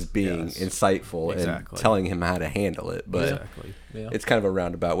 he is being Yes. insightful Exactly. and telling him how to handle it. But Exactly. Yeah. it's kind of a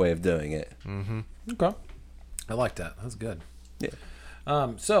roundabout way of doing it. Okay. I like that. That's good. Yeah.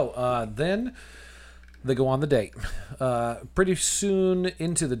 So then they go on the date. Pretty soon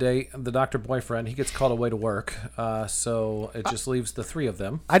into the date, the doctor boyfriend, he gets called away to work. So it just leaves the three of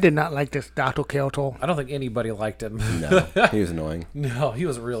them. I did not like this Dr. character. I don't think anybody liked him. No, he was annoying. No, he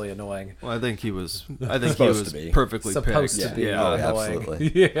was really annoying. Well, I think he was Supposed to be. perfectly Supposed picked. to be Yeah. Oh, annoying.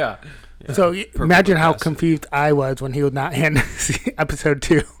 absolutely. Yeah. So imagine how casted. confused I was when he was not in episode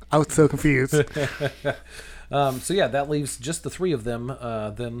 2. I was so confused. So yeah, that leaves just the three of them.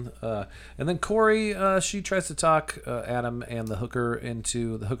 And then Corey, she tries to talk Adam and the hooker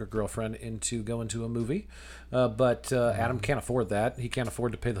girlfriend into going to a movie, but Adam can't afford that. He can't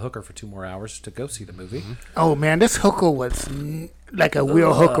afford to pay the hooker for 2 more hours to go see the movie. Oh man, this hooker was like a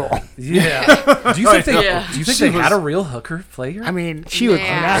real hooker. Yeah. Do you think they? Yeah. Do you think they had a real hooker player? I mean, she was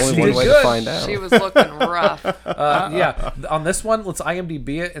Man. nasty. Only one way to good. find out. She was looking rough. Yeah. On this one, let's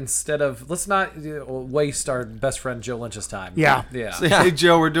IMDb it instead of let's not waste our best friend Joe Lynch's time. Yeah. Yeah. Hey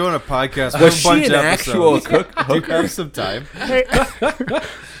Joe, we're doing a podcast. Was she an actual episodes. cook? Do you have some time? Hey,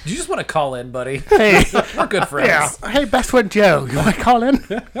 Do you just want to call in, buddy? hey, We're good friends. yeah. Hey, best friend Joe, you want to call in?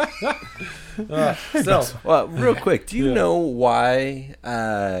 So Well, real quick, do you know why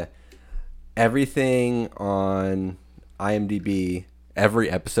everything on IMDb, every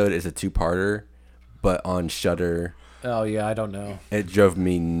episode is a 2-parter, but on Shudder, oh yeah, I don't know. it drove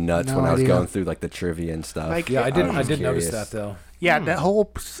me nuts No when I was idea. going through like the trivia and stuff. Like, Yeah, I did was notice curious. that though. Yeah, the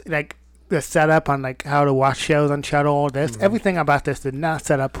whole like the setup on like how to watch shows on Shuttle. This everything about this did not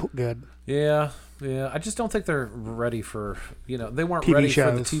set up good. Yeah, Yeah, I just don't think they're ready for, they weren't TV ready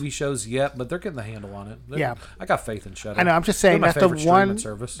for the shows. TV shows yet, but they're getting the handle on it. Yeah. I got faith in Shudder. I know. I'm just They're saying my that's the favorite streaming one.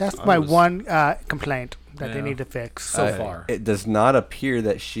 service. That's I my was- one complaint that they Yeah. need to fix. So far. It does not appear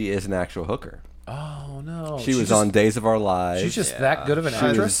that she is an actual hooker. Oh, no. She was just- on Days of Our Lives. She's just that good of an She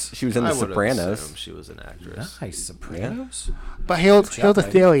was- actress? She was in The I would Sopranos. assume she was an actress. Nice. Sopranos? But here's job, a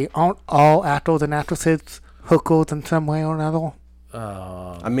lady. theory: aren't all actors and actresses hookers in some way or another?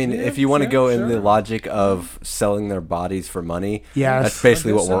 I mean, if you want to go in the logic of selling their bodies for money, Yes. that's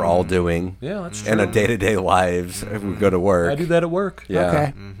basically I what guess we're so. all doing Yeah, that's true. in our day-to-day lives if we go to work. I do that at work. Yeah.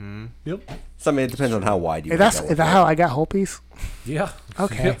 Okay. Yep. So, I mean, it depends on how wide you Is wanna that go is with that it. how I got herpes? Yeah.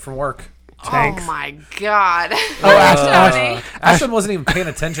 Okay. Yep, from work. Thanks. Oh my god. Oh, Tony, Ashton wasn't even paying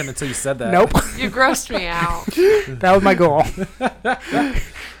attention until you said that. Nope. you grossed me out. That was my goal.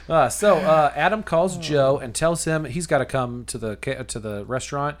 So Adam calls Joe and tells him he's got to come to the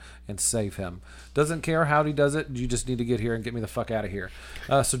restaurant and save him. Doesn't care how he does it. You just need to get here and get me the fuck out of here.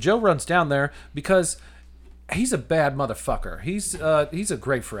 So Joe runs down there because he's a bad motherfucker. He's a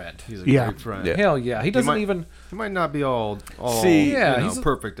great friend. He's a Yeah. great friend. Yeah. Hell yeah, he doesn't might- even. He might not be all See, yeah, he's a-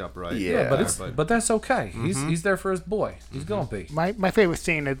 perfect upright. Yeah, But that's okay. He's there for his boy. He's gonna be. My favorite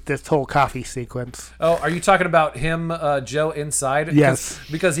scene is this whole coffee sequence. Oh, are you talking about him, Joe, inside? Yes.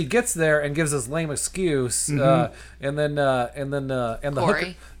 Because he gets there and gives his lame excuse, and the hooker,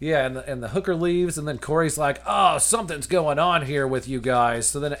 Corey. and the hooker leaves, and then Corey's like, "Oh, something's going on here with you guys."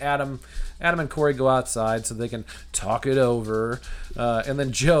 So then Adam and Corey go outside so they can talk it over, and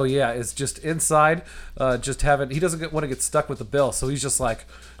then Joe, is just inside, just having. He doesn't want to get stuck with the bill, so he's just like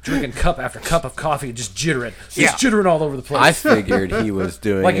drinking cup after cup of coffee and just jittering. He's Yeah. jittering all over the place. I figured he was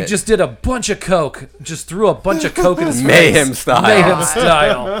doing Like he it just did a bunch of coke, just threw a bunch of coke in his mayhem face. style. Mayhem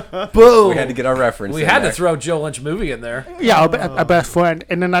style. Boom. We had to get our reference. We in had to there. throw Joe Lynch movie in there. Yeah, a best friend.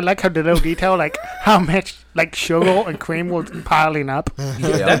 And then I like how the little detail, like how much like sugar and cream was piling up.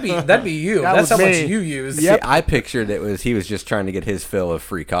 Yeah. That'd be you. That That's how was much me. you use. See, I pictured he was just trying to get his fill of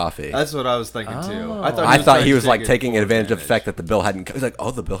free coffee. That's what I was thinking too. Oh. I I thought trying he to was like take taking full advantage of the fact that the bill hadn't come. He's like,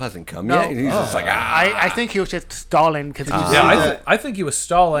 oh, the bill hasn't come No. yet? And he's just like, I think he was just stalling because he was, Yeah, I think he was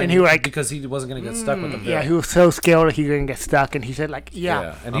stalling And he like- because he wasn't going to get stuck with the bill. yeah, he was so scared that he was gonna get stuck, and he said like,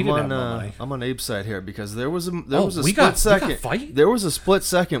 yeah. And he I'm didn't have on, no money. I'm on Abe's side here because there was a Oh, split we got second. fight? There was a split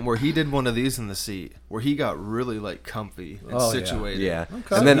second where he did one of these in the seat where he got really like comfy and Oh, yeah. situated. yeah.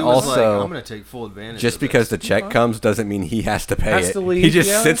 So And then he was like, also, I'm gonna take full advantage. just of because the this. check comes doesn't mean he has to pay Has it. to leave, He just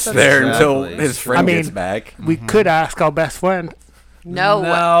yeah, sits that's there true. until Exactly. his friend I mean, gets back. we could ask our best friend. No,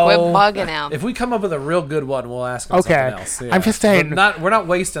 quit bugging him. If we come up with a real good one, we'll ask him Okay. something else. Yeah. I'm just saying- But we're not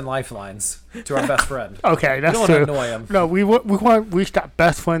wasting lifelines to our best friend. Okay, that's don't true. annoy him. No, we want to reach that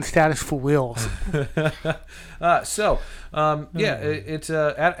best friend status for wheels. It's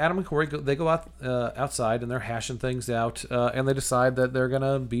Adam and Corey. They go out outside and they're hashing things out, and they decide that they're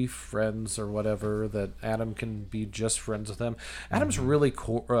gonna be friends or whatever. That Adam can be just friends with them. Adam's really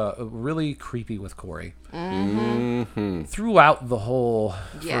really creepy with Corey throughout the whole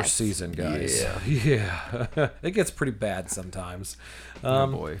Yes. first season, guys. Yeah, it gets pretty bad sometimes. Oh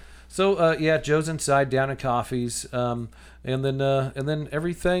boy. So Joe's inside down in Coffee's, and then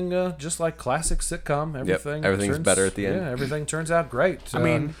everything just like classic sitcom. Everything everything's turns- better at the end. Yeah, everything turns out great. I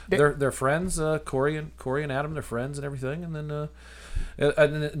mean, they're friends. Corey and Adam, they're friends and everything. And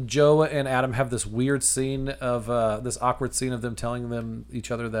then Joe and Adam have this weird scene of this awkward scene of them telling them each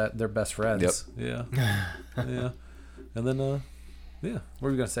other that they're best friends. Yeah, yeah. And then what were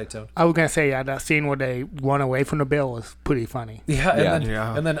you gonna say, Toad? I was gonna say that scene where they run away from the bill was pretty funny. Yeah,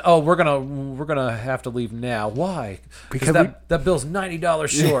 Yeah. and then we're gonna have to leave now. Why? Because Because that bill's $90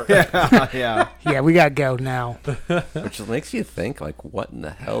 short. Yeah. Yeah, we gotta go now. Which makes you think, like, what in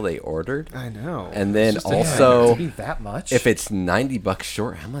the hell they ordered? I know. And then To also, be that much. if it's $90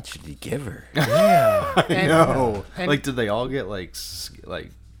 short, how much did he give her? I know. and- Like, did they all get like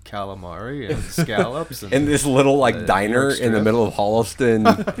calamari and scallops? And In this little like New diner York in the strip. middle of Holliston.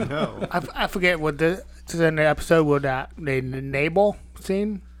 no. I forget what the in the episode with that the neighbor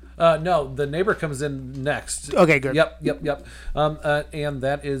scene. no, the neighbor comes in next. Okay, good. Yep. And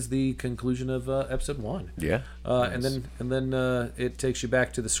that is the conclusion of episode 1. Yeah. And then it takes you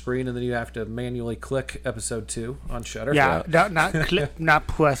back to the screen, and then you have to manually click episode 2 on Shudder. Yeah, not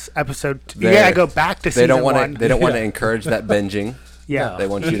plus episode. You They- gotta go back to They season don't want one. to. They don't want to encourage that binging. Yeah, They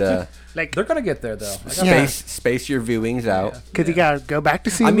want you to like They're gonna get there though. Yeah. space your viewings out. because you gotta go back to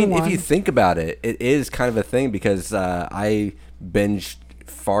season I mean, one. if you think about it, it is kind of a thing because I binged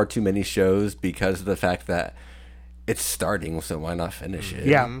far too many shows because of the fact that it's starting, so why not finish it?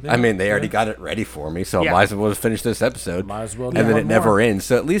 Yeah. I mean, they already got it ready for me, so Yeah. I might as well finish this episode. Might as well And do then one it never more. ends.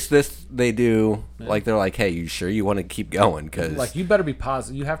 So at least this they do. Like they're like, hey, you sure you want to keep going? Because Like, you better be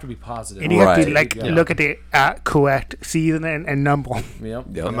positive. You have to be positive. And you have to Right. like Yeah. look at the correct season and number. Yep.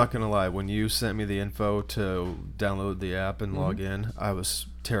 I'm not gonna lie. When you sent me the info to download the app and log in, I was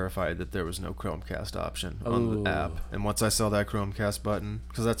terrified that there was no Chromecast option on Ooh. the app. And once I saw that Chromecast button,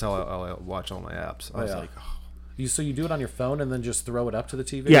 because that's how I watch all my apps, I was yeah. like, oh. So you do it on your phone and then just throw it up to the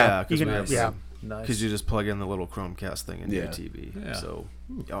TV? Yeah, because you we can- have yeah. Nice. because you just plug in the little Chromecast thing into your Yeah. TV. Yeah. So,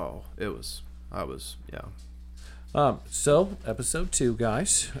 yeah. So episode 2,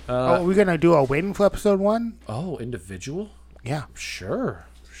 guys. Are we gonna do a waiting for episode 1? Individual? Yeah. Sure.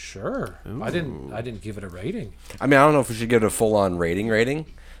 I didn't give it a rating. I mean, I don't know if we should give it a full-on rating.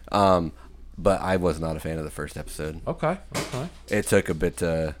 But I was not a fan of the first episode. Okay. It took a bit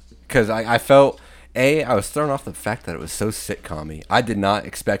to, because I felt I was thrown off the fact that it was so sitcom-y. I did not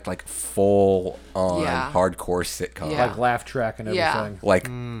expect like full-on Yeah. hardcore sitcom. Yeah. Like laugh track and Yeah. everything. Like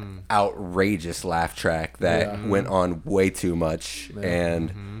outrageous laugh track that went on way too much,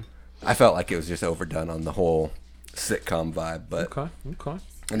 and I felt like it was just overdone on the whole sitcom vibe. But Okay.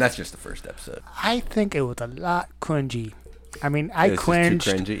 and that's just the first episode. I think it was a lot cringy. I mean, I It was just too cringed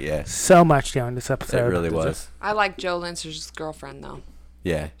cringy. Yeah, so much during this it episode. really was. I like Joe Lynch's girlfriend though.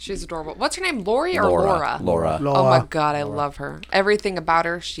 Yeah, She's adorable. What's her name? Lori or Laura? Laura. Oh my god, I love her. Everything about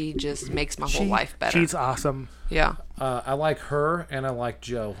her, she just makes my whole life better. She's awesome. Yeah. I like her and I like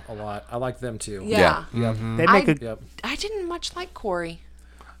Joe a lot. I like them too. Yeah. Yep. They make a Yep. I didn't much like Corey.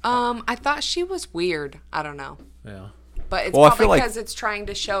 I thought she was weird. I don't know. Yeah. But it's Well, I probably feel like- because it's trying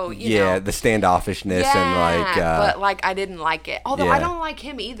to show, you Yeah, know. the standoffishness and like. but like I didn't like it. Although I yeah. don't like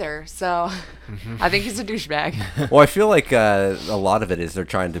him either. So I think he's a douchebag. Well, I feel like a lot of it is they're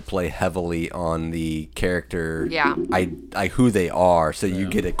trying to play heavily on the character, Yeah. who they are, so you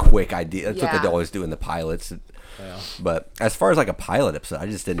get a quick idea. That's what Yeah. they always do in the pilots. But as far as like a pilot episode, I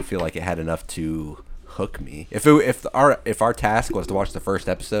just didn't feel like it had enough to hook me. If our task was to watch the first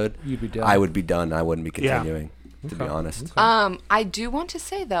episode, You'd be done. I would be done. I wouldn't be Yeah. continuing. To be honest, I do want to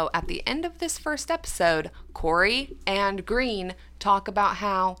say though, at the end of this first episode, Corey and Green talk about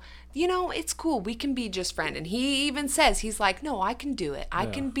how, you know, it's cool. We can be just friends. And he even says, he's like, no, I can do it. I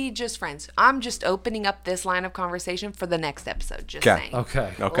can be just friends. I'm just opening up this line of conversation for the next episode. Just Okay. saying.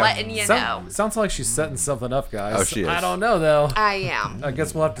 Okay. Okay. Letting you know. Sounds like she's setting something up, guys. Oh, she is. I don't know though. I am. I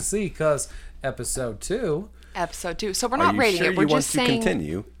guess we'll have to see because episode 2. Episode 2. So we're Are not you rating sure it. We're you want just to saying.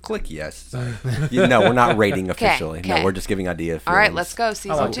 continue? Click yes. No, we're not rating officially. No, okay. we're just giving idea. All right, films. let's go.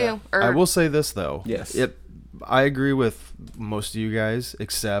 Season like 2. that. Or, I will say this though. Yes. I agree with most of you guys,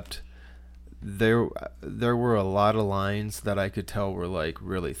 except there were a lot of lines that I could tell were like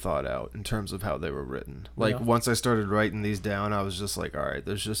really thought out in terms of how they were written. Like Yeah. once I started writing these down, I was just like, all right,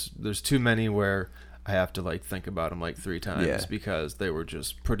 there's too many where I have to like think about them like 3 times Yeah. because they were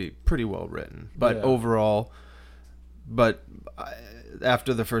just pretty well written. But Yeah. overall,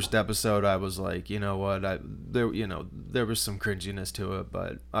 after the first episode, I was like, you know what, there was some cringiness to it,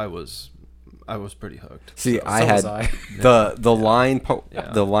 but I was pretty hooked. See, So I had was I. the line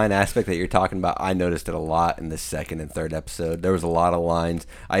Yeah. the line aspect that you're talking about. I noticed it a lot in the second and third episode. There was a lot of lines.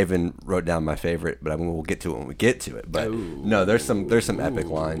 I even wrote down my favorite, but I mean, we'll get to it when we get to it. But no, there's some epic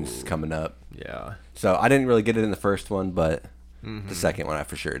lines coming up. Yeah. So I didn't really get it in the first one, but the second one I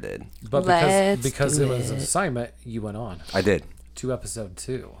for sure did. But Let's because do it was an it. assignment, you went on I did. to episode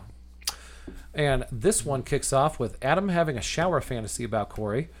 2. And this one kicks off with Adam having a shower fantasy about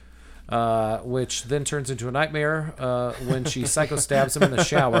Corey, which then turns into a nightmare when she psycho stabs him in the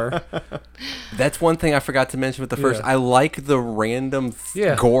shower. That's one thing I forgot to mention with the first. Yeah. I like the random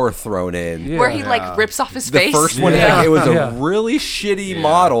Yeah. gore thrown in. Yeah. where he like rips off his The face. first one, Yeah. like, it was Yeah. a really shitty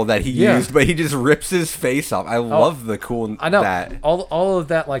model that he Yeah. used, but he just rips his face off. I love the cool I know that. all of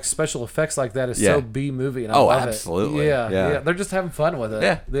that like special effects like that is Yeah. so B movie, and I Oh, love absolutely. it. Yeah, Yeah. they're just having fun with it.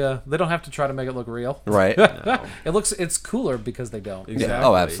 Yeah. They don't have to try to make it look real. Right. It's cooler because they don't. Exactly.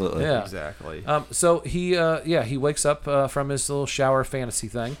 Oh, absolutely. Yeah. Exactly. So he wakes up from his little shower fantasy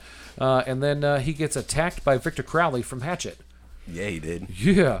thing, and then he gets attacked by Victor Crowley from Hatchet. Yeah, he did.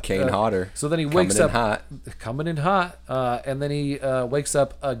 Yeah, Kane Hodder. So then he Coming wakes in up hot. coming in hot, and then he wakes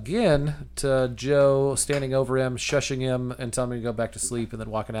up again to Joe standing over him, shushing him, and telling him to go back to sleep, and then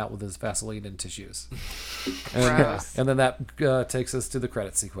walking out with his Vaseline and tissues. Gross. And then that takes us to the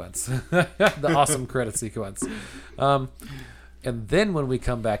credit sequence, the awesome credit sequence. And then when we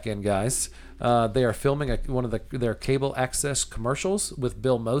come back in, guys, they are filming one of their cable access commercials with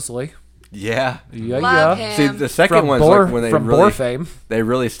Bill Moseley. Yeah. Yeah, Love yeah. him. See, the second From one's Boar, like when they from really Boar fame. they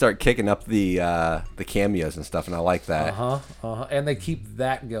really start kicking up the cameos and stuff, and I like that. And they keep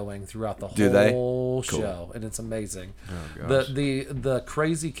that going throughout the Do they? whole Cool. show, and it's amazing. Oh, gosh. The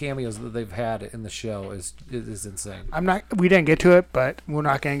crazy cameos that they've had in the show is insane. We didn't get to it, but we're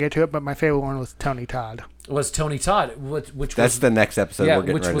not going to get to it. But my favorite one was Tony Todd. Was Tony Todd, which That's was the next episode yeah, we're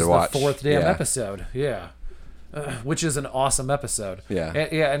getting which ready was to watch. the fourth damn Yeah. episode. Yeah. Which is an awesome episode. Yeah.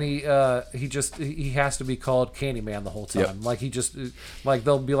 And he has to be called Candyman the whole time. Yep. Like he just like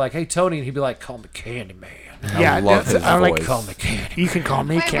they'll be like, "Hey Tony," and he'd be like, "Call me Candyman." Yeah, love that's- his I like voice. Call me Candyman. You can call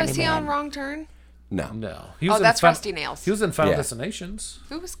me Wait, was he on Candyman. Wrong Turn? No. No, Oh, that's Rusty Nails. He was in Final Yeah. Destinations.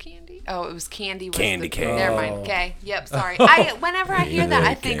 Who was Candy? Oh, it was Candy. Was Candy the, cane. Never mind. Okay. Yep. Sorry. Whenever I hear that,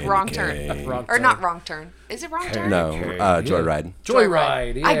 I think Candy Wrong cane. Turn. Wrong Or Turn. not Wrong Turn. Is it Wrong Turn? No, Joyride.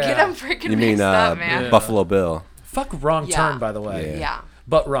 Joyride. Yeah. I get them freaking You mean mixed up, man. Buffalo Bill? Fuck Wrong Yeah. Turn, by the way. Yeah.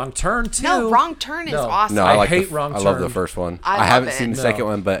 But Wrong Turn too. No, Wrong Turn is No. awesome. No, I like hate the, Wrong I love the Turn. first one. I I love haven't it. seen the No. second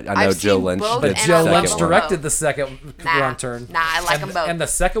one, but I know I've Joe seen Lynch both But did and Joe I love Lynch them directed both. the second Nah. Wrong Turn. Nah, I like and, them both. And the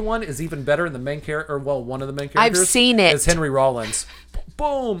second one is even better. And the main character, or well, one of the main characters, seen it. is Henry Rollins.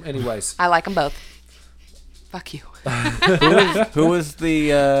 Boom. Anyways, I like them both. Fuck you. Who was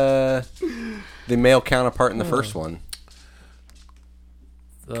the male counterpart in the first one?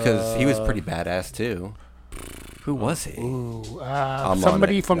 Because he was pretty badass too. Who was he? Ooh, I'm on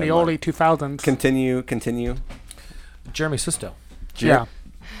somebody it. from the Never mind. early 2000s. Continue. Jeremy Sisto. Yeah.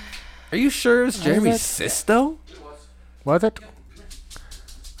 Are you sure it's Jeremy it? Sisto? Was it?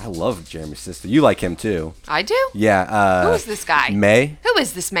 I love Jeremy Sisto. You like him too. I do? Yeah. Who is this guy? May? Who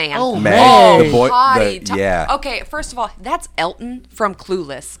is this man? Oh, May. May. The boy. Hottie. Yeah. Okay, first of all, that's Elton from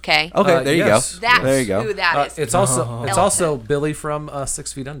Clueless, okay? Okay, there you yes. go. That's there you go. who that is. It's also Elton. also Billy from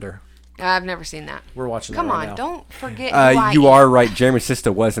 6 Feet Under. I've never seen that. We're watching Come that right on, now. don't forget who I You am. are right. Jeremy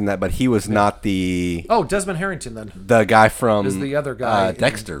Sisto was in that, but he was not the Oh, Desmond Harrington then. guy from Is the other guy in-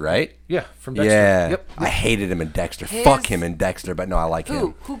 Dexter, right? Yeah, from Dexter. Yeah. Yep. I hated him in Dexter. His- Fuck him in Dexter, but no, I like Who?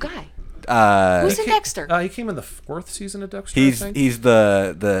 him. Who guy? Who's Who's in Dexter? He came in the 4th season of Dexter. I He's think.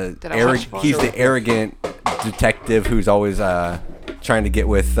 the Did I watch he's both? the arrogant detective who's always trying to get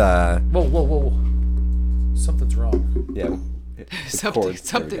with Whoa. Something's wrong. yeah.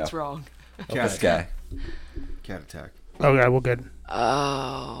 Something's wrong. This guy. Cat attack. Okay, we're good.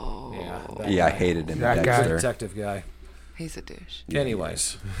 Oh, Yeah. that Yeah, I guy. hated him That in guy. Dexter. Detective guy. he's a douche.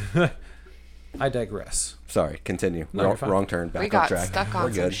 Anyways, I digress. Sorry, continue. No, you're fine. Wrong turn. Back We on got track. stuck on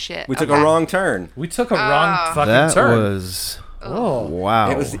We're some good. shit. We took Okay. a wrong turn. We took a wrong fucking That turn. was Oh, wow.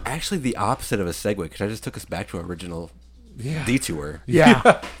 It was actually the opposite of a segue because I just took us back to our original yeah. detour.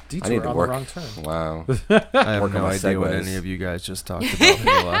 Yeah. Detour I need to on work. the wrong turn. Wow. I have work on no my idea what segues. any of you guys just talked about for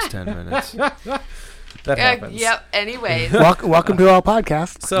the last 10 minutes. That happens. Yep. Anyways, Welcome to our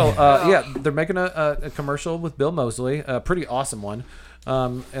podcast. So yeah, they're making a commercial with Bill Moseley, a pretty awesome one.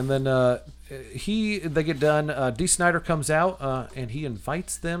 And then they get done. Dee Snider comes out and he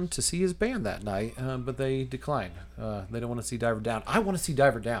invites them to see his band that night, but they decline. They don't want to see Diver Down. I want to see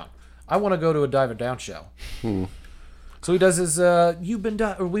Diver Down. I want to go to a Diver Down show. So he does his we've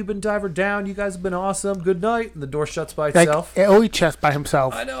been Diver Down. You guys have been awesome. Good night. And the door shuts by Like, itself. he always chests by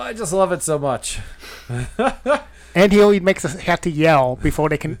himself. I know. I just love it so much. And he always makes us have to yell before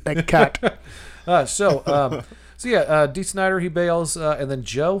they can cut. So yeah, Dee Snider, he bails, and then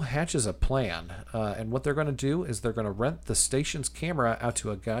Joe hatches a plan. And what they're going to do is they're going to rent the station's camera out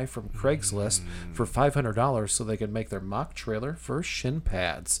to a guy from Craigslist for $500 so they can make their mock trailer for Shin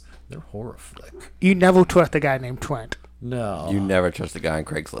Pads. They're horror flick. You never trust a guy named Trent. No. You never trust a guy on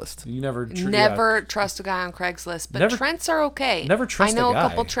Craigslist. You never... never trust a guy on Craigslist, but Never- Trents are okay. never trust I know a guy.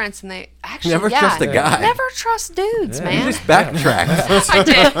 couple Trents, and they actually Never trust a guy. Never trust dudes, Yeah. man. You just backtracked. I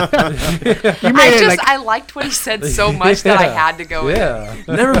did. You made it I liked what he said so much that I Yeah. had to go in. Yeah.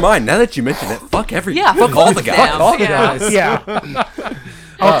 Never mind. Now that you mention it, fuck every. Yeah, Fuck all the them. guys. All the Yeah. guys. Yeah.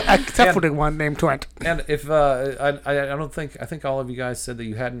 Except for the one named Trent. And if I don't think I think all of you guys said that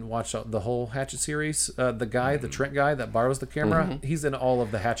you hadn't watched the whole Hatchet series. The Trent guy that borrows the camera, he's in all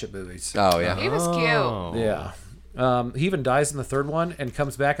of the Hatchet movies. Oh yeah. He was cute. Yeah. He even dies in the third one and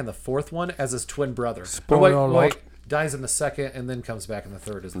comes back in the fourth one as his twin brother. Spoiler alert. Dies in the second and then comes back in the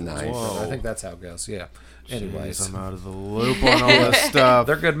third as the Nice. twin brother. I Whoa. think that's how it goes. Yeah. Anyways, Jeez, I'm out of the loop on all this stuff.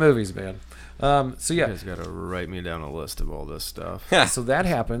 they're good movies, man. So You yeah, guys gotta write me down a list of all this stuff. so that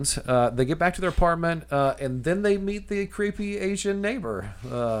happens. They get back to their apartment, and then they meet the creepy Asian neighbor.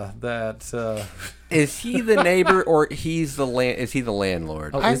 Is he the neighbor or is he the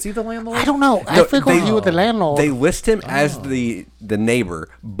landlord? Oh, is he the landlord? I don't know. I No, figured you were the landlord. They list him as the neighbor,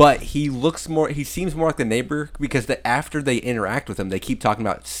 but he seems more like the neighbor because after they interact with him, they keep talking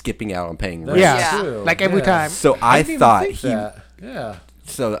about skipping out on paying rent. Yeah. Yeah. True. Like every Yeah. time. So I I didn't even thought think that. Yeah.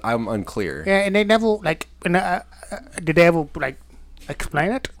 So I'm unclear. Yeah, and they never like. Did they ever like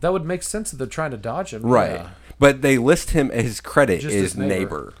explain it? That would make sense if they're trying to dodge him. Right. Yeah. But they list him his credit Just is his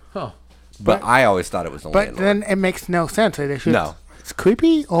neighbor. Huh. But I always thought it was the But landlord. then it makes no sense. They should, No. It's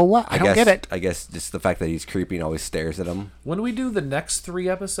creepy or what? I don't guess, get it. I guess just the fact that he's creepy and always stares at him. When we do the next 3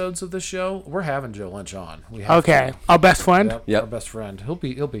 episodes of the show, we're having Joe Lynch on. We have Okay. to. Our best friend, Yep. Our best friend. He'll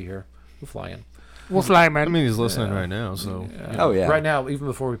be here. We'll fly in. Wolf Lyman. I mean, he's listening right now, so Oh yeah. Right now, even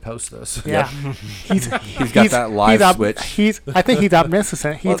before we post this. yeah. He's got that live switch. I think he's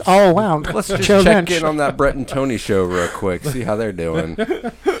omniscient. He's all around. Let's just Joe check Lynch. in on that Brett and Tony show real quick. See how they're doing.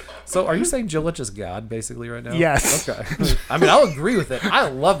 So, are you saying Joe Lynch is God, basically, right now? Yes. Okay. I mean, I'll agree with it. I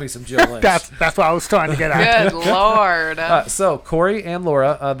love me some Joe Lynch. That's what I was trying to get at. Good lord. So Corey and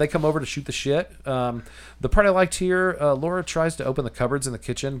Laura, they come over to shoot the shit. The part I liked here, Laura tries to open the cupboards in the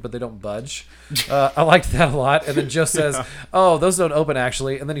kitchen, but they don't budge. I liked that a lot. And then Joe says, "Oh, those don't open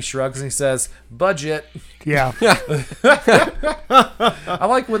actually." And then he shrugs and he says, "Budget." Yeah. I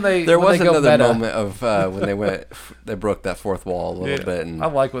like when they There when was they go another meta. moment of when they broke that fourth wall a little bit, and I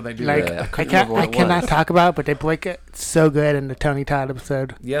like when they do Like that. I cannot talk about it, but they break it so good in the Tony Todd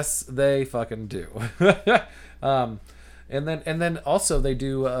episode. Yes, they fucking do. And then also they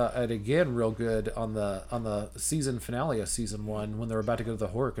do it again real good on the season finale of season 1 when they're about to go to the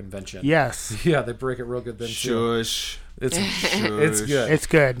horror convention. Yes. Yeah, they break it real good then too. shush. It's Shush. good. It's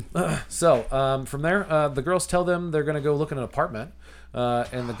good. So from there, the girls tell them they're gonna go look at an apartment.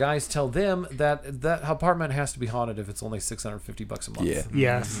 And the guys tell them that apartment has to be haunted if it's only $650 a month. Yeah.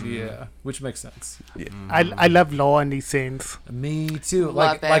 Yes. Yeah, which makes sense. I love Laura in these scenes. Me too. Love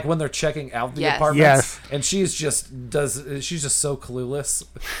Like it. like when they're checking out the Yes. apartments. Yes. And she's just so clueless.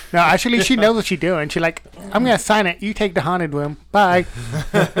 No, actually, she knows what she's doing. She's like, I'm going to sign it. You take the haunted room. Bye.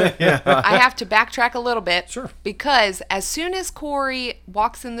 I have to backtrack a little bit. Sure. Because as soon as Corey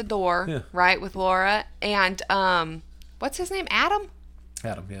walks in the door, right, with Laura and what's his name? Adam,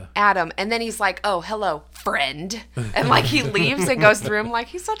 Yeah. and then he's like, "Oh, hello, friend," and like he leaves and goes through him like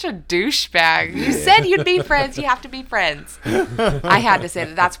he's such a douchebag. You said you'd be friends. You have to be friends. I had to say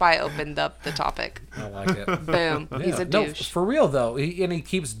that. That's why I opened up the topic. I like it. Boom. He's a No, douche. for real though. He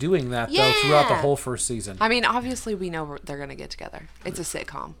keeps doing that though throughout the Yeah. whole first season. I mean, obviously we know they're gonna get together. It's a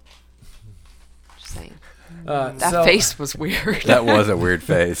sitcom. Just saying. That face was weird. that was a weird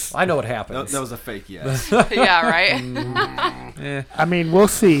face. I know what That, happens. that was a fake yes. Yeah, right. I mean, we'll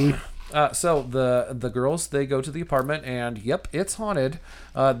see. So the girls, they go to the apartment and yep, it's haunted.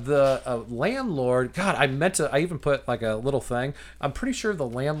 The landlord, God, I even put like a little thing. I'm pretty sure the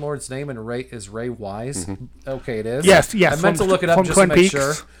landlord's name is Ray Wise. Okay, it is. Yes. I meant to look it up from just to Twin make Peaks.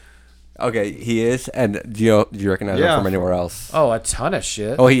 sure. Okay, he is. And do you recognize him Yeah. from anywhere else? Oh, a ton of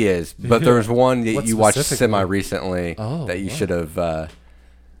shit. Oh, he is. But there was one that What you watched specifically? semi recently Oh, that you wow. should have.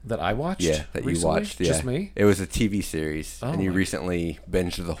 That I watched. Yeah, that you recently? watched. Yeah, Just me. It was a TV series, Oh, and you my- recently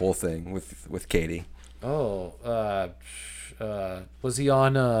binged the whole thing with Katie. Oh, was he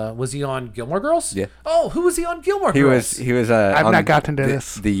on Gilmore Girls? Yeah. Oh, who was he on Gilmore He Girls? was. I've on not gotten to the,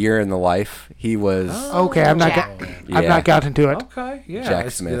 this. The Year in the Life. He was Okay, I've not Jack. got. Yeah. I've not gotten to it. Okay, yeah, Jack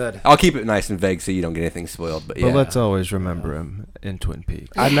it's Smith. good. I'll keep it nice and vague so you don't get anything spoiled. But yeah, But let's always remember him in Twin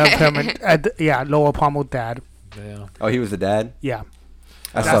Peaks. I love him. And, yeah, Laura Palmer's dad. Yeah. oh, he was the dad. Yeah.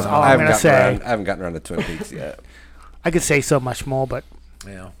 I That's all I I'm haven't gonna gotten say. around. I haven't gotten around to Twin Peaks yet. I could say so much more, but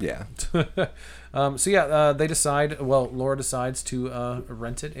Yeah. Yeah. So yeah, they decide. Well, Laura decides to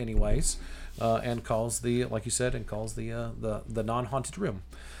rent it anyways, and calls the non-haunted room.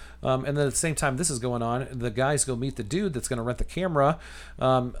 And then at the same time this is going on, the guys go meet the dude that's going to rent the camera.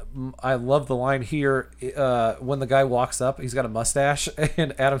 I love the line here when the guy walks up. He's got a mustache,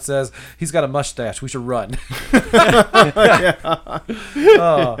 and Adam says, "He's got a mustache. We should run."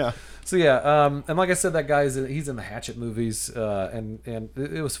 So yeah, and like I said, that guy's he's in the Hatchet movies, and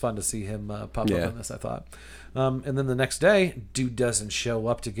it was fun to see him pop up Yeah. in this, I thought. And then the next day, dude doesn't show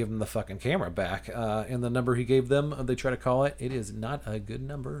up to give him the fucking camera back. And the number he gave them, they try to call it. It is not a good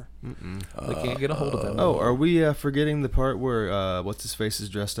number. They can't get a hold of him. Oh, are we forgetting the part where what's his face is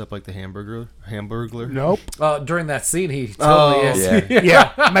dressed up like the Hamburglar? nope. During that scene, he totally is. Yeah.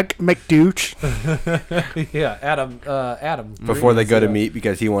 Yeah, McDooch. Yeah, Adam. Before they go to meet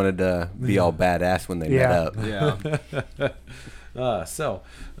because he wanted to be all badass when they met Yeah. up. Yeah.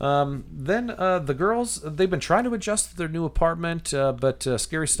 Then the girls, they've been trying to adjust to their new apartment, but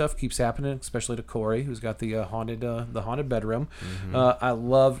scary stuff keeps happening, especially to Corey, who's got the haunted bedroom. I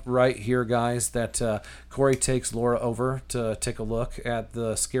love right here, guys, that Corey takes Laura over to take a look at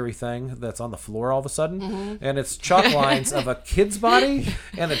the scary thing that's on the floor all of a sudden, and it's chalk lines of a kid's body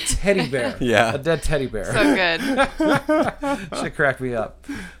and a teddy bear. Yeah. A dead teddy bear. So good. Should crack me up.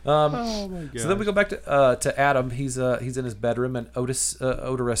 So then we go back to Adam. He's in his bedroom, and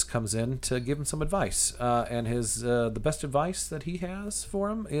Odorous comes in to give him some advice. And his the best advice that he has for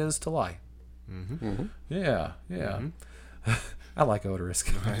him is to lie. Yeah. I like Odorous,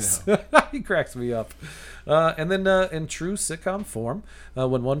 guys. He cracks me up. And then in true sitcom form,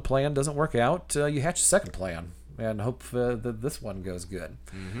 when one plan doesn't work out, you hatch a second plan and hope that this one goes good.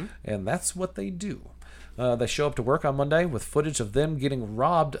 And that's what they do. They show up to work on Monday with footage of them getting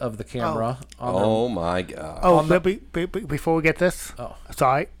robbed of the camera. Oh my god. Oh, but before we get this,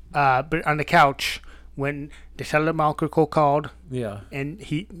 sorry, but on the couch when the telemarketer called, Yeah. and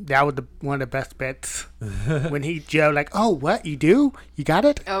that was one of the best bits when Joe like, oh, what you do? You got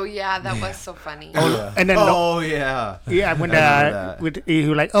it? Oh yeah, that was so funny. And then Oh yeah. yeah, when I remember with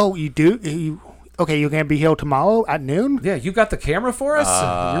you like, oh, you do. Okay, you're gonna be here tomorrow at noon. Yeah, you got the camera for us?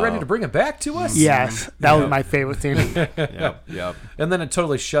 You ready to bring it back to us? Yes, that was my favorite thing. Yep. And then it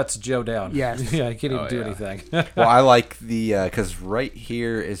totally shuts Joe down. Yes. Yeah, he can't even Oh, do yeah. anything. Well, I like the because right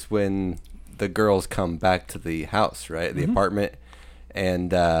here is when the girls come back to the house, right, the apartment,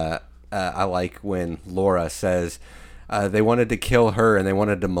 and I like when Laura says they wanted to kill her and they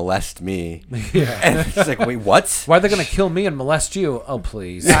wanted to molest me. Yeah. And it's like, wait, what? Why are they going to kill me and molest you? Oh,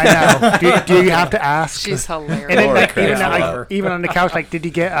 please. I know. Do you have to ask? She's And hilarious. then, Laura like, even, cracks me like, even on the couch, like, did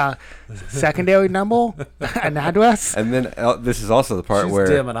you get a secondary number, an address? And then this is also the part She's where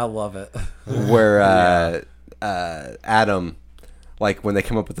dim, and I love it. Adam, like when they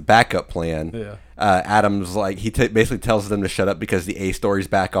come up with the backup plan, Yeah. Adam's like he basically tells them to shut up because the A story's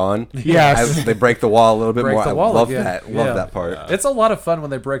back on. Yes. They break the wall a little bit Break more. the wall I love again. that. Yeah. Love that part. It's a lot of fun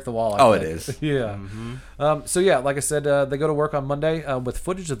when they break the wall. Oh, I it think. is. Yeah. So yeah, like I said, they go to work on Monday with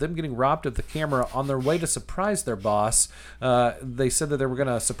footage of them getting robbed of the camera on their way to surprise their boss. They said that they were going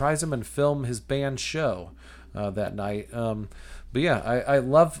to surprise him and film his band show that night. But yeah, I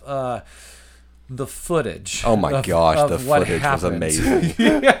love the footage. Oh my gosh, of the what footage was happened.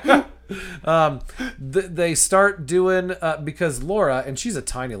 amazing. They start doing because Laura, and she's a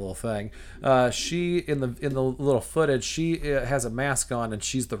tiny little thing. She in the little footage, she has a mask on, and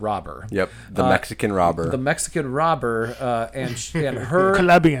she's the robber. Yep, the Mexican robber. The Mexican robber, and her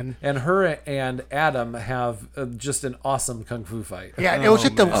Colombian. and her and Adam have just an awesome kung fu fight. Yeah, it was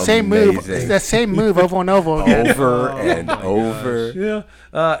just the same move. Amazing. It's the same move over and over again. over and over. Yeah,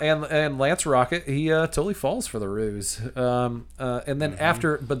 and Lance Rocket, he totally falls for the ruse. And then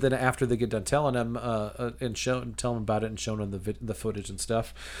after they get done telling him and telling him about it and showing him the footage and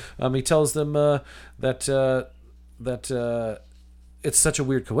stuff, he tells them that it's such a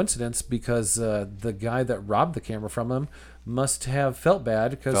weird coincidence because the guy that robbed the camera from him must have felt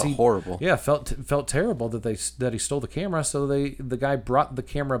bad because Felt he horrible. Yeah, felt terrible that he stole the camera. So the guy brought the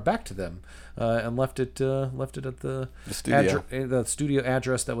camera back to them and left it at the studio. the studio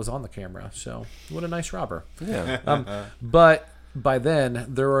address that was on the camera. So what a nice robber. Yeah. But by then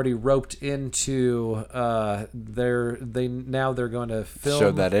they're already roped into they're going to film.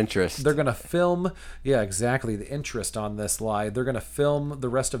 Showed that interest. They're going to film, yeah, exactly, the interest on this lie. They're going to film the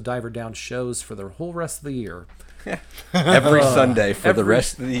rest of Diver Down shows for the whole rest of the year. Every Sunday for the every-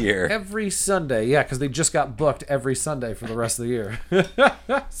 rest of the year. Every Sunday, yeah, because they just got booked every Sunday for the rest of the year.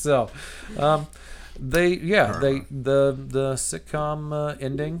 So, the sitcom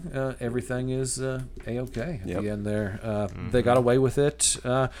ending, everything is a-okay at Yep. the end there. They got away with it.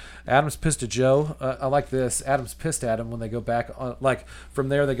 Adam's pissed at Joe. I like this. Adam's pissed at him when they go back on, like from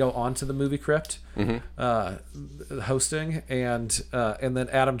there they go on to the movie crypt, hosting, and then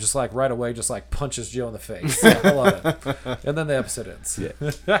Adam just like right away just like punches Joe in the face. I love it. And then the episode ends.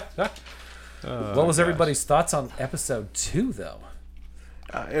 What was everybody's thoughts on episode 2 though?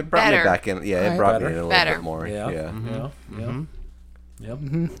 It brought Better. me back in. Yeah, it brought me in a little Better. bit more. Yeah. Yeah. Yep.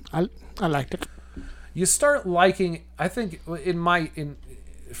 I liked it. You start liking, I think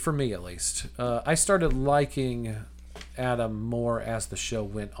for me at least, I started liking Adam more as the show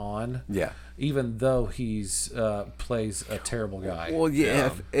went on. Yeah. Even though he's plays a terrible guy. Well,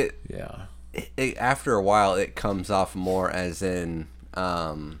 yeah. Yeah. After a while, it comes off more as in.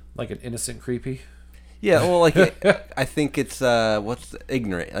 Like an innocent creepy. Yeah, well, like I think it's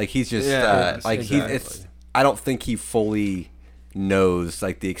ignorant. Like he's just Yeah, like exactly. I don't think he fully knows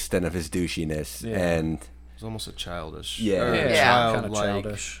like the extent of his douchiness, Yeah. and It's almost a childish. Yeah. or Yeah. Kind of childlike.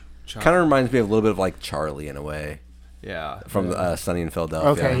 childish. kind of reminds me of a little bit of like Charlie in a way Yeah. from Sunny in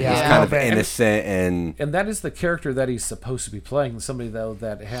Philadelphia. Okay, He's yeah. kind of Okay. innocent and And that is the character that he's supposed to be playing. Somebody though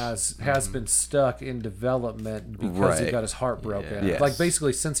that has been stuck in development because he Right. got his heart broken. Yes. Like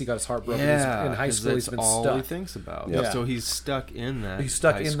basically since he got his heart broken, he's, in high 'cause school he's that's been all stuck. he thinks about. Yeah. So he's stuck in that. He's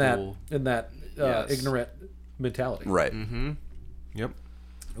stuck high in school. that Yes. ignorant mentality. right. Mm-hmm. Yep.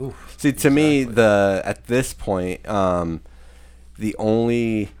 Oof. See, to me, at this point, the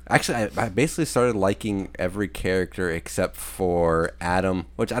only I basically started liking every character except for Adam,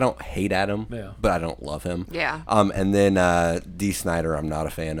 which I don't hate Adam, Yeah. but I don't love him. Yeah. And then Dee Snider, I'm not a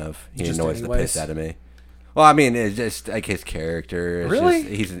fan of. He Just annoys the anyways. piss out of me. Well, I mean, it's just like his character. It's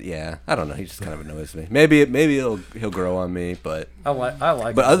Really? Just, I don't know. He just kind of annoys me. Maybe he'll grow on me, but I like.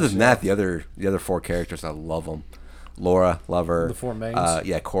 but him. other than that, the other 4 characters, I love them. Laura, love her. The 4 mains?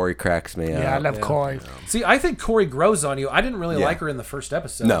 Yeah, Corey cracks me Yeah, I up. love Corey. See, I think Corey grows on you. I didn't really Yeah. like her in the first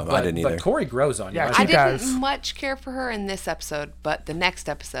episode. No, I but, didn't either. But Corey grows on you. Yeah, I she I think didn't does. much care for her in this episode, but the next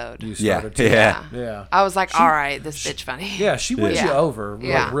episode, you Yeah, started to. yeah. Yeah. I was like, all right, this bitch funny. Yeah, she wins Yeah. you over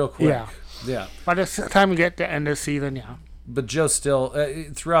Yeah. real quick. Yeah. Yeah. By the time we get to the end of the season, yeah. But Joe still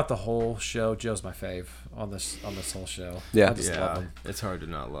throughout the whole show, Joe's my fave on this whole show. Yeah. I just love Yeah. him. It's hard to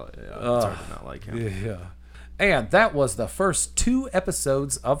not like. Yeah. It's hard to not like him. Yeah. And that was the first 2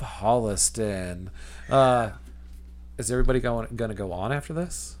 episodes of Holliston. Is everybody gonna go on after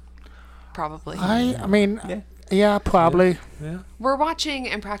this? Probably. I mean, yeah, probably. Yeah. We're watching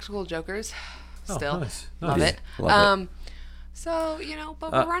Impractical Jokers. Oh, Still, nice. love Nice. it. Love it. So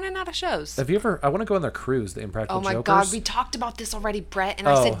but we're running out of shows. Have you ever? I want to go on their cruise, the Impractical Oh my Jokers. God, we talked about this already, Brett, and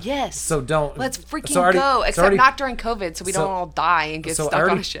I said yes. So don't. Let's freaking so already- go, so except already- not during COVID, so we so- don't all die and get so I stuck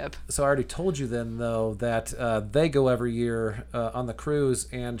already, on a ship. So I already told you then, though, that they go every year on the cruise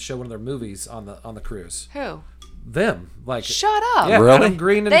and show one of their movies on the cruise. Who? Them, like Shut up. yeah, Really? Adam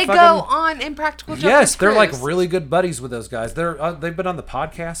Green and They fucking, go on Impractical Jokers. Yes, they're like cruise. really good buddies with those guys. They've been on the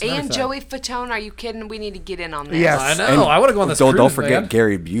podcast and, And everything. Joey Fatone, are you kidding? We need to get in on this. Yes. I know. I want to go on this Don't cruise, forget man.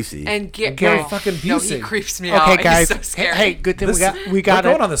 Gary Busey. And get Gary oh, fucking No, Busey. he creeps me out. Okay, guys. He's so scary. Hey, good thing This- we got we're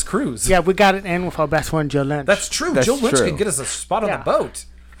going it. on this cruise. Yeah, we got it in with our best friend Joe Lynch. That's true. That's Joe Lynch true. can get us a spot on Yeah. the boat.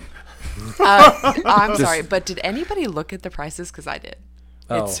 I'm sorry, but did anybody look at the prices? Because I did.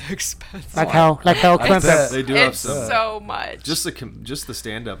 Oh. It's expensive. like how bet. expensive. They do have It's some. so much. Just the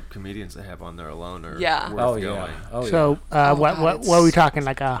stand-up comedians they have on there alone are Yeah. worth Oh yeah. going. Oh yeah. So Oh, what God, what are we talking,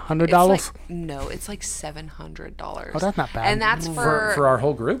 like $100? It's like, no, it's like $700. Oh, that's not bad. And that's for our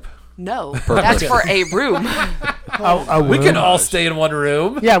whole group, no, that's for a room. oh, we can really? all stay in one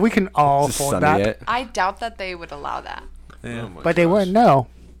room. Yeah, we can all Just afford sunny that. it. I doubt that they would allow that. Yeah. Oh my But they gosh. wouldn't know.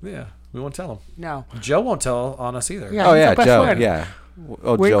 Yeah. We won't tell them. No. Joe won't tell on us either. Yeah. Oh he's yeah, our best Joe. friend. Yeah.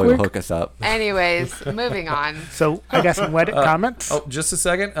 Oh, Wink, Joey will wink. hook us up. Anyways, moving on. So I got some Reddit comments. Oh, just a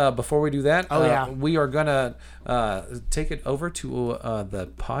second. Before we do that, Oh, yeah. we are gonna take it over to the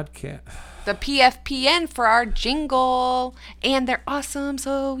podcast. The PFPN for our jingle, and they're awesome.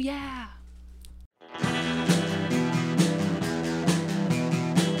 So yeah.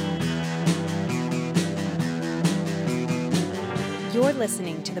 You're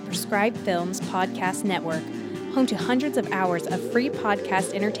listening to the Prescribed Films Podcast Network, home to hundreds of hours of free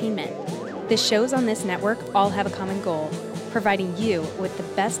podcast entertainment. The shows on this network all have a common goal, providing you with the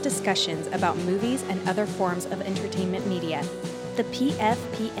best discussions about movies and other forms of entertainment media. The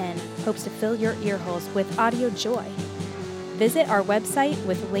PFPN hopes to fill your earholes with audio joy. Visit our website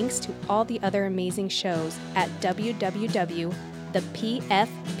with links to all the other amazing shows at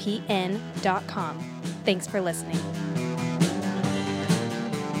www.thepfpn.com. Thanks for listening.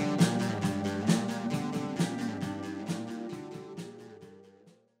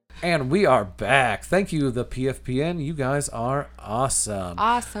 And we are back. Thank you, the PFPN. You guys are awesome.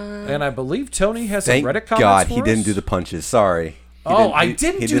 Awesome. And I believe Tony has Thank some Reddit comments God for he didn't us? do the punches. Sorry. I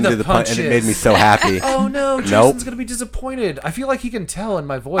didn't do the And it made me so happy. Oh no, Jason's Nope. gonna be disappointed. I feel like he can tell in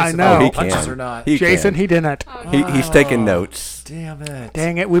my voice I if know. I He do punches can. or not. He Jason, can. he didn't. He's taking notes. Damn it.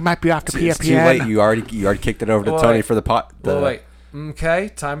 Dang it, we might be off the It's PFPN. too late. You already kicked it over to Wait. Tony for the pot. Well, wait. Okay,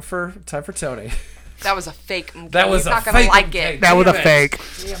 time for Tony. that was a fake. Okay? That was He's a not gonna fake like okay. it. That was a Damn it. fake.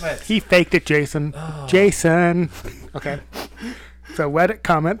 Damn it. He faked it, Jason. Jason. Okay. So Reddit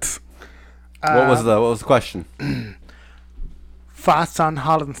comments. What was the question? Thoughts on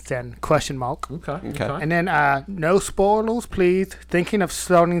Holliston? Question mark. Okay. Okay. And then no spoilers, please. Thinking of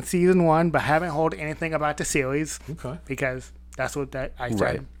starting season 1, but haven't heard anything about the series Okay. because that's what I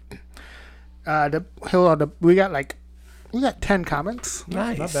Right. said. We got 10 comments.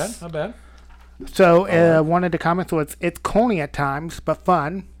 Nice. Not bad. Not bad. So one of the comments was, "It's corny at times, but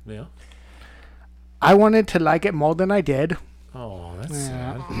fun." Yeah. I wanted to like it more than I did. Oh, that's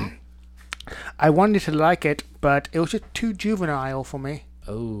sad. I wanted to like it, but it was just too juvenile for me.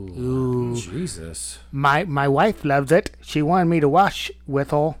 Oh, Jesus. My wife loves it. She wanted me to watch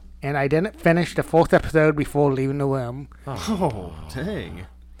with her, and I didn't finish the fourth episode before leaving the room. Oh, dang.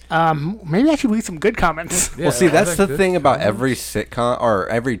 Maybe I should read some good comments. Yeah, Well, see, that's the good thing about comments. every sitcom or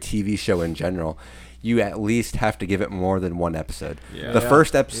every TV show in general. You at least have to give it more than one episode. Yeah. The Yeah.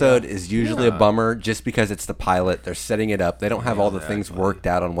 first episode is usually a Yeah. bummer just because it's the pilot. They're setting it up. They don't have all the things Exactly. worked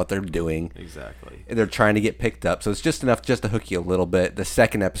out on what they're doing. Exactly. They're trying to get picked up. So it's just enough just to hook you a little bit. The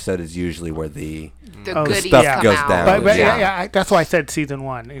second episode is usually where the The Oh, goodies stuff come goes out. down. But Yeah. yeah, that's why I said season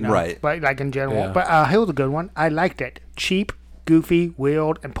 1. You know, Right. But like in general. Yeah. But here was a good one. I liked it. Cheap, goofy,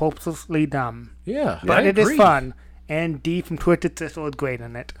 weird, and purposely dumb. Yeah. But I it is agree. fun. And D from Twisted Sister was great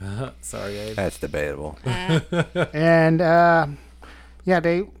in it. Sorry, Abe. That's debatable. And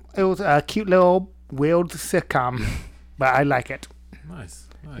it was a cute little weird sitcom. But I like it. Nice.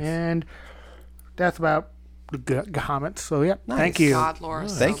 And that's about the comments. So yeah, thank you. God, Laura,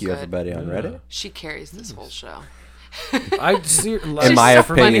 so Thank you, good. everybody on Reddit. She carries this whole show. I see. In my so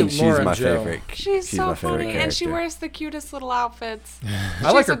funny. opinion, she's Laura my Joe. favorite. She's so my favorite funny, and she character. wears the cutest little outfits.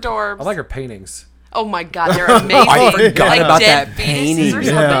 I like She's her. adorbs. I like her paintings. Oh my God, they're amazing. I forgot like about dead that fetuses painting. or The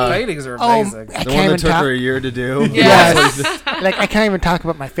something. paintings are Oh, amazing. I The can't one even that took talk. her a year to do. Yes. Like I can't even talk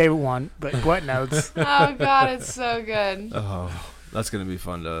about my favorite one, but what knows? Oh God, it's so good. Oh, that's going to be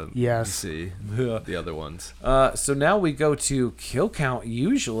fun to Yes. see the other ones. So now we go to kill count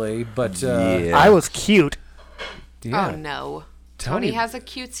usually, but Yeah. I was cute. yeah. Oh no. Tony- Tony has a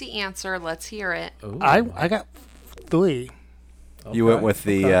cutesy answer. Let's hear it. Ooh, I got 3. You went okay. with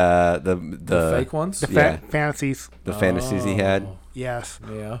the the fake ones. The Yeah. fantasies. the fantasies he had. Oh, Yes.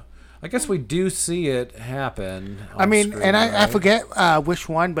 Yeah. I guess we do see it happen. I on mean, screen, and I right? forget which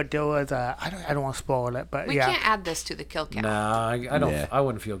one, but there was I don't want to spoil it, but We yeah. can't add this to the kill count. Nah, I don't. Yeah. I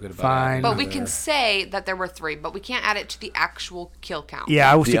wouldn't feel good about Fine. it. But we can say that there were 3, but we can't add it to the actual kill count.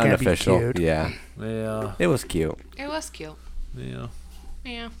 Yeah, I was The thinking it'd be unofficial. cute. Yeah. Yeah. It was cute. It was cute. Yeah.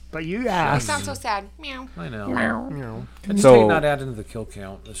 Yeah. But you You asked. sound so sad. Meow. I know. I just So- take not adding to the kill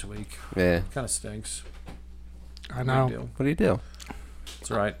count this week. Yeah. Kind of stinks. I Big know. deal. What do you do? It's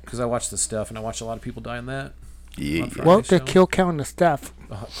all right because I watch the stuff and I watch a lot of people die in that. Yeah. Friday Well, the show. kill count and stuff.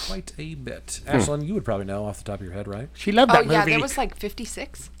 Quite a bit. Hmm. Ashlyn, you would probably know off the top of your head, right? She loved Oh that yeah, movie. there was like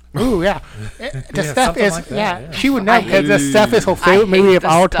 56. Ooh, yeah. The Yeah, stuff something is, like that, yeah, yeah. she would know I because the hate- stuff is her I favorite hate movie of the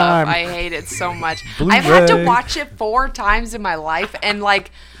all stuff. time. I hate it so much. I've had to watch it 4 times in my life, and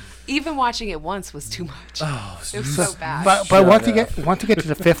like, even watching it once was too much. Oh, It was so bad. But Shut once you up. get to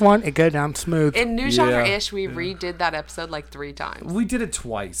the 5th one, it goes down smooth. In New Genre Yeah. Ish, we redid that episode like 3 times. we did it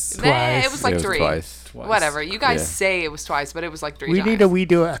twice. Nah, it was like It was 3. twice. Twice. Whatever. You guys Yeah. say it was twice, but it was like 3 We times. need to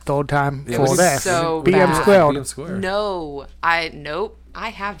redo it a third time It for was this. so BM bad. squared. BM squared. No, nope. I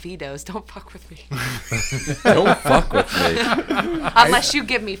have vetoes. Don't fuck with me. Don't fuck with me. Unless you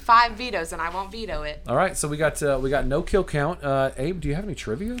give me 5 vetoes, and I won't veto it. All right, so we got no kill count. Abe, do you have any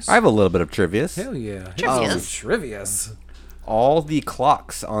trivias? I have a little bit of trivia. Hell yeah. Trivias. Trivias. All the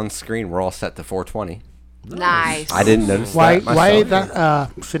clocks on screen were all set to 420. Nice. I didn't notice Why that myself. why is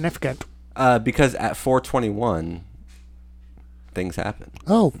that significant? Because at 421, things happen.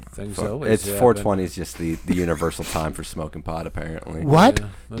 Oh, Things It's always 420 is just the universal time for smoking pot, apparently. what?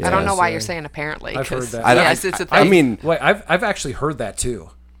 happen. I don't know why Yeah. you're saying apparently. I've heard 'cause that. Yes, it's a thing. I mean, Wait, I've actually heard that too.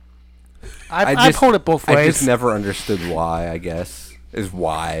 I've heard it both I ways. just never understood why, I guess, is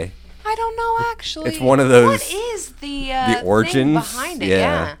why. I don't know actually. It's one of those- What is the The origins. thing behind it?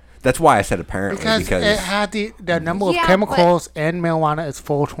 Yeah. That's why I said apparently, because because it had the number of Yeah, chemicals in marijuana is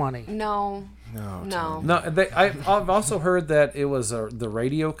 420. No. No. No. No, I've also heard that it was the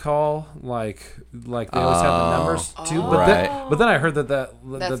radio call, like they always have the numbers too. But then I heard that That's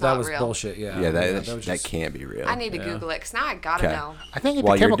that not was real. bullshit. Yeah, yeah, that was that just- can't be real. I need to Google it because now I gotta Okay. know I think it's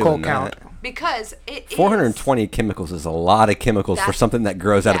While the you're chemical doing count. that, because it is 420 chemicals is a lot of chemicals for That's- something that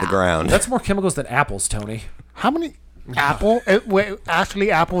grows out of the yeah. ground. That's more chemicals than apples, Tony. How many? Apple?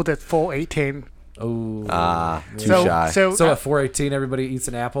 Actually, Apple that's 418. Oh, too So, shy. so, at 418, everybody eats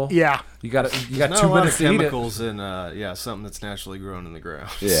an apple. yeah. you got Not 2 a lot minutes of to eat it. chemicals in something that's naturally grown in the ground.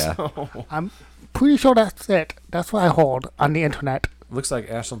 Yeah. So, I'm pretty sure that's it. That's what I hold on the internet. Looks like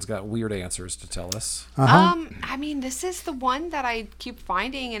Ashlyn's got weird answers to tell us. I mean, this is the one that I keep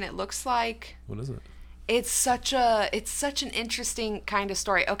finding, and it looks like What is it? it's such an interesting kind of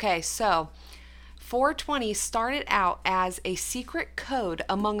story. Okay, so 420 started out as a secret code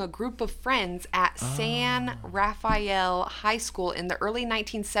among a group of friends at San Rafael High School in the early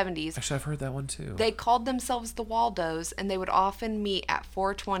 1970s. Actually, I've heard that one too. They called themselves the Waldos, and they would often meet at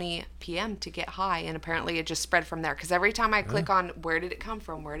 4:20 p.m. to get high, and apparently it just spread from there. Because every time I click on where did it come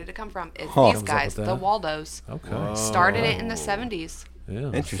from, it's Huh. these Comes up guys, with the that. Waldos. Okay. Started it in the 70s. Yeah.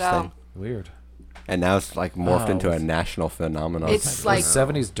 Interesting. So Weird. And now it's like morphed Oh, into a with- national phenomenon. It's like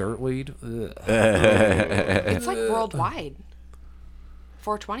 70s dirtweed. Ugh. it's like worldwide.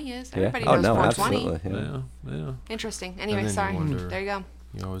 420 is. Yeah. Everybody Oh knows no, 420. absolutely. Yeah. Yeah. Interesting. Anyway, then you sorry. wonder- There you go.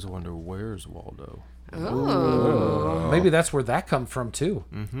 You always wonder, where's Waldo? Oh. Maybe that's where that come from too.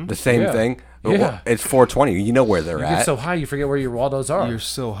 The same Yeah. thing. Yeah. It's 420. You know where they're You at. get so high you forget where your Waldos are. You're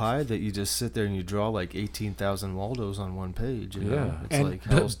so high that you just sit there and you draw like 18,000 Waldos on one page. You know? Yeah. It's And- like,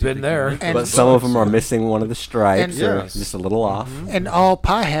 how else do you Been think you there. make And- but some of them are missing one of the stripes, And- or Yes. just a little off. And all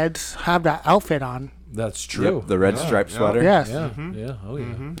pieheads have that outfit on. That's true. Yep, the red Yeah. striped yeah. sweater. Yes. Yeah. Yeah. Oh yeah.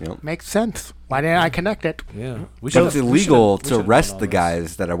 Yep. Makes sense. Why didn't I connect it? Yeah. We So it's should've- we illegal should've- we to should've arrest done the all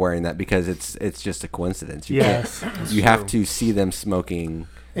guys that are wearing that because it's just a coincidence. You Yes. can't- you have to see them smoking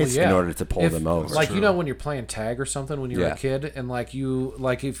Well, in order to pull If- them over. Like, you know, when you're playing tag or something when you're Yeah. a kid, and like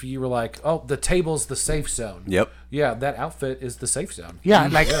if you were like, oh, the table's the safe zone. Yep. Yeah, that outfit is the safe zone. Yeah,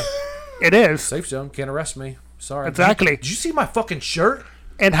 like it is. Safe zone, can't arrest me. Sorry. Exactly. Did you see my fucking shirt,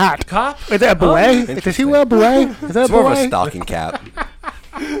 And hot. cop? Is it a beret? Does he wear a beret? Is that a It's more of a beret? stocking cap.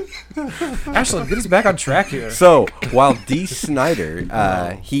 Ashley, get us back on track here. So while Dee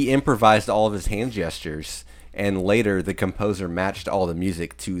Snider, he improvised all of his hand gestures, and later the composer matched all the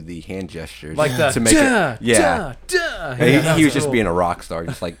music to the hand gestures, Like the to make duh, it. Yeah, duh, duh. He- Yeah, he was that's just cool. being a rock star,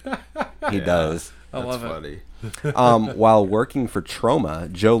 just like he does. That's funny. While working for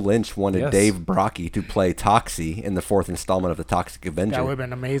Troma, Joe Lynch wanted Yes. Dave Brockie to play Toxie in the 4th installment of the Toxic Avenger. That would have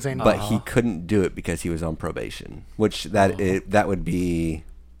been amazing. But he couldn't do it because he was on probation. Which that would be,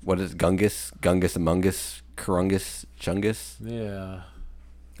 what is it, Gungus Among Us, Kurungus Chungus? Yeah,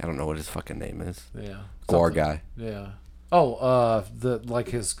 I don't know what his fucking name is. yeah. Gore Something. guy. Yeah. Oh,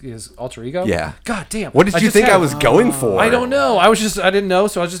 his alter ego. Yeah. God damn. What did you just think had- I was going for? I don't know. I didn't know,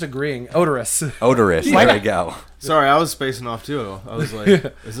 so I was just agreeing. Odorous. Odorous. There you go. Sorry, I was spacing off too. I was like,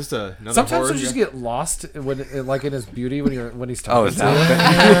 is this another Sometimes horror? you just get lost like in his beauty when he's Oh, talking. is to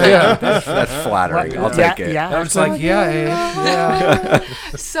that? you. Yeah. That's flattering. I'll yeah, take it. yeah. I'm just like, yeah.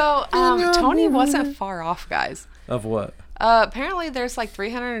 So Tony wasn't far off, guys. Of what? Apparently, there's like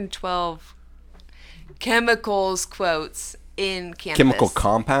 312 chemicals quotes in cannabis. Chemical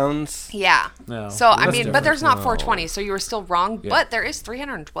compounds. Yeah. No. So I That's mean, different. but there's not 420, so you were still wrong. Yeah. But there is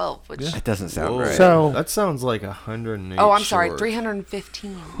 312, which. That doesn't sound Whoa. right. So, That sounds like 108. Oh, I'm sorry, short.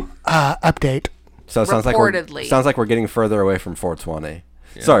 315. update. So it sounds Reportedly. like we're getting further away from 420.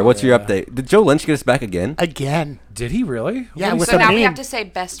 Sorry, what's your update? Did Joe Lynch get us back again? Again. Did he really? Yeah, with So a now we meme. have to say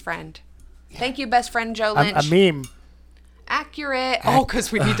best friend. Thank you, best friend Joe A Lynch. meme. Accurate. Oh,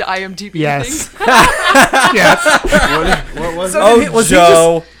 because we need to IMDb Yes. things. Yes. What was So it? was he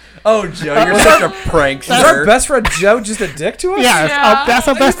Joe, you're such a prankster. Is our best friend Joe just a dick to us? Yes. Yeah. That's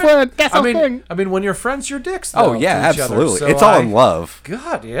our best friend. That's our thing. I mean, when you're friends, you're dicks. Oh though, yeah, to each other. absolutely. So It's all in love.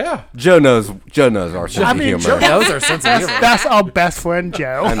 God, yeah. Joe knows our sense I of mean, humor. Joe knows our sense of humor. That's our best friend,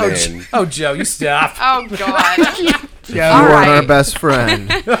 Joe. I mean, Oh, Joe, you stop. Oh, God. Joe. All You weren't our right. best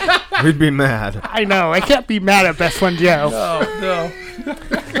friend. We'd be mad. I know. I can't be mad at best friend Joe. Oh no.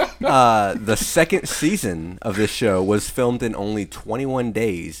 the second season of this show was filmed in only 21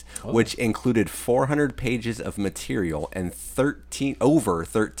 days, which included 400 pages of material and over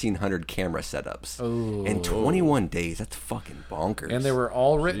 1,300 camera setups. In 21 days, that's fucking bonkers. And they were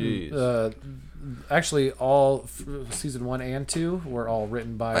all written. Jeez. Actually, season 1 and 2 were all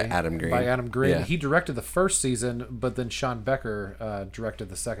written by Adam Green. Yeah. He directed the first season, but then Sean Becker directed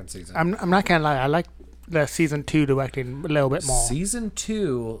the second season. I'm not gonna lie. I like the season 2 directing a little bit more. Season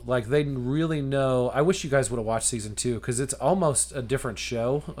 2, like they really know. I wish you guys would have watched season 2 because it's almost a different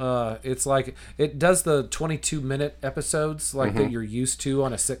show. It's like it does the 22-minute episodes like that you're used to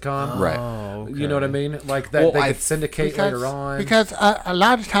on a sitcom. Right. Oh, okay. You know what I mean? Like that Well, they I- could syndicate later on. Because a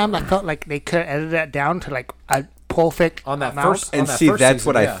lot of times I felt like they could edit that down to like a perfect On that amount. first- And that see, first that's season,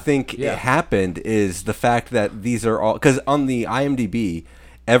 what I yeah. think Yeah. happened is the fact that these are all because on the IMDb,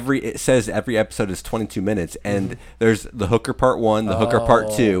 it says every episode is 22 minutes, and there's the Hooker Part 1, the Hooker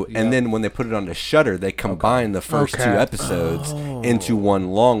Part 2, and then when they put it on the Shudder, they combine the first 2 episodes into one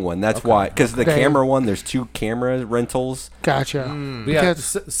long one. That's why, because the camera one, there's 2 camera rentals. Gotcha. But yeah,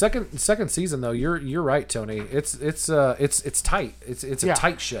 Because- second season though, you're right, Tony. It's tight. It's a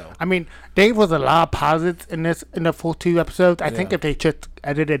tight show. I mean, there was a lot of positives in the full 2 episodes. I think if they just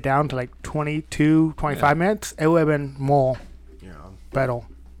edited it down to like 22, 25 minutes, it would have been more better.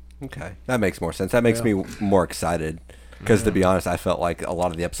 Okay, that makes more sense. That makes me more excited. Because to be honest, I felt like a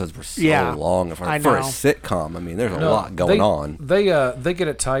lot of the episodes were so long for a sitcom. I mean, there's a lot going on. They get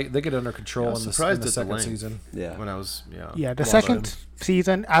it tight. They get it under control in the second season. Yeah. When I was The second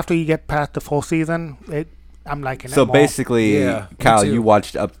season, after you get past the full season, I'm liking it So more. basically, Yeah, me Kyle, too. you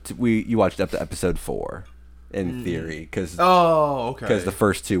watched up to episode 4, in theory, because the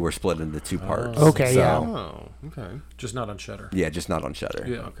first 2 were split into 2 parts. Okay, So, yeah. Oh, okay. Just not on Shudder. Yeah, just not on Shudder.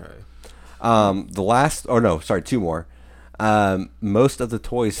 Yeah. Okay. 2 more. Most of the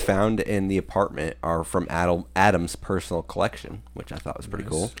toys found in the apartment are from Adam's personal collection, which I thought was pretty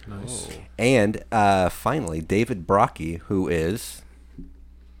cool. Nice. And finally, David Brocky, who is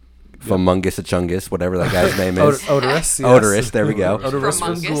Fumungus Achungus, whatever that guy's name is. Odorous. Yes. Odorous, there we go. Odorous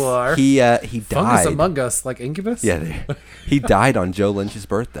Fumungus. Fungular. He Fungus died. Among Us, like Incubus? Yeah, he died on Joe Lynch's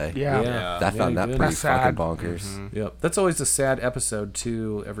birthday. Yeah. I found that he did. pretty That's fucking sad. bonkers. Yep. That's always a sad episode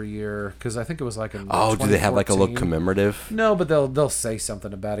too every year because I think it was like in Oh, do they have like a little 2014. commemorative? No, but they'll say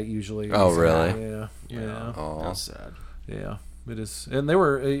something about it usually. Oh, really? Yeah. Oh, That's sad. Yeah. It is, and they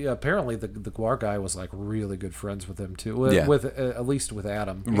were apparently the Guar guy was like really good friends with him too. Yeah. With at least with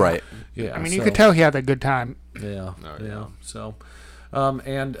Adam. right. Yeah. I mean, you so- could tell he had a good time. Yeah. Oh, yeah. yeah. So,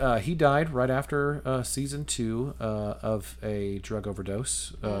 and he died right after season 2 of a drug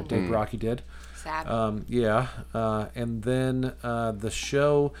overdose. Dave Rocky did. Sad. And then the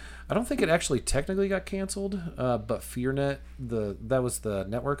show, I don't think it actually technically got canceled, but FearNet, that was the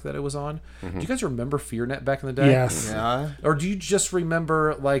network that it was on. Do you guys remember FearNet back in the day? Yes. Yeah. Or do you just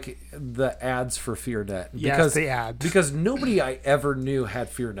remember like the ads for FearNet? Yes, the ads. Because nobody I ever knew had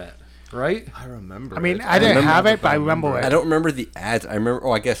FearNet, right? I remember. I mean, it. I didn't remember have it, it, but I remember it. I don't remember the ads. I remember,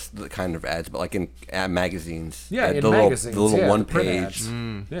 I guess the kind of ads, but like in magazines. Yeah, in the magazines, little yeah, the one print page. ads.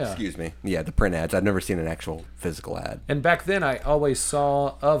 Yeah. Excuse me. Yeah, the print ads. I've never seen an actual physical ad. And back then, I always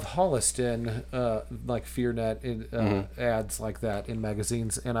saw of Holliston, like FearNet in, ads like that in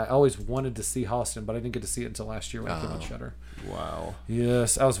magazines, and I always wanted to see Holliston, but I didn't get to see it until last year when it came on Shudder. Wow.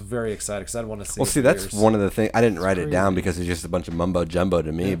 Yes, I was very excited because I'd want to see. Well, it see, for that's years. one of the things. I didn't write it down crazy. because it's just a bunch of mumbo jumbo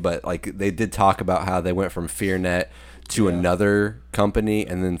to me. But like, they did talk about how they went from FearNet to another company,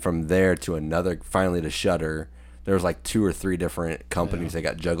 and then from there to another, finally to Shudder. There was like 2 or 3 different companies that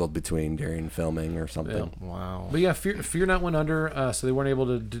got juggled between during filming or something. Wow. But yeah, FearNet went under, so they weren't able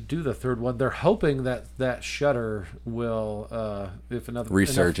to do the third one. They're hoping that Shudder will, if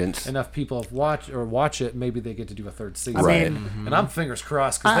Resurgence. enough people have watch it, maybe they get to do a third season. Right. And I'm fingers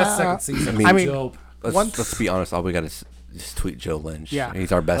crossed because that second season I was mean, dope. Let's be honest. All we got is just tweet Joe Lynch. Yeah.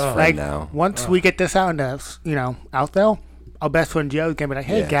 He's our best friend Like, now. once we get this out in out there, our best friend Joe's gonna be like,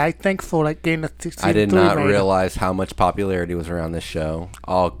 "Hey, Yeah. guys, thanks for like getting the season I did 3 not made." realize how much popularity was around this show.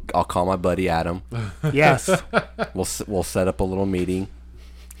 I'll call my buddy Adam. Yes. We'll set up a little meeting.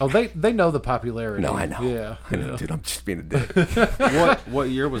 Oh, they know the popularity. No, I know. Yeah. I know, dude. I'm just being a dick. What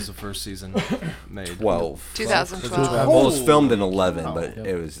year was the first season made? 12. 2012. Well, it was filmed in 11, but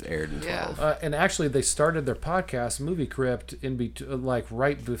it was aired in 12. Yeah. And actually, they started their podcast, Movie Crypt, like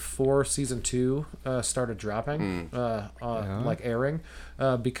right before season 2 started dropping, like airing,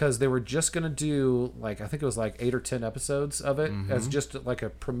 because they were just gonna do like I think it was like 8 or 10 episodes of it as just like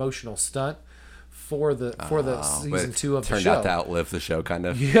a promotional stunt for the season But 2 of the turned show. out to outlive the show, kind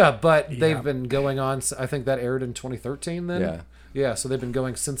of. Yeah, but they've been going on. I think that aired in 2013. Then, Yeah. So they've been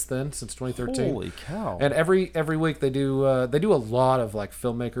going since then, since 2013. Holy cow. And every week they do a lot of like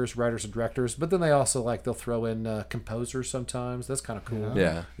filmmakers, writers, and directors. But then they also they'll throw in composers sometimes. That's kind of cool.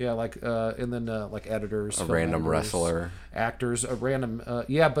 Yeah. Yeah, and then like editors, A film random editors, wrestler. actors, a random.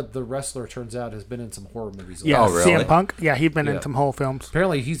 But the wrestler turns out has been in some horror movies. Yeah. Oh, really? CM Punk. Yeah, he's been Yeah. in some whole films.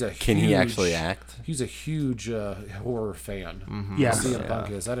 Apparently, he's a. Can he actually act? He's a huge horror fan. Yes. CM Punk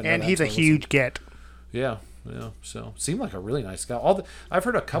is. I didn't know And that he's a until I listened. huge get. Yeah, Yeah. So seemed like a really nice guy. I've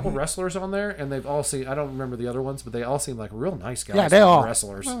heard a couple wrestlers on there, and they've all seen. I don't remember the other ones, but they all seem like real nice guys. Yeah, they all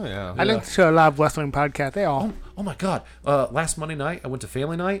wrestlers. Oh yeah. I listen to a lot of wrestling podcasts. They all. Oh my God! Last Monday night, I went to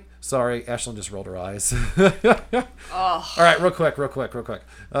family night. Sorry, Ashlyn just rolled her eyes. All right, real quick.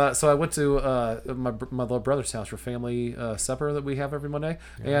 So I went to my little brother's house for family supper that we have every Monday,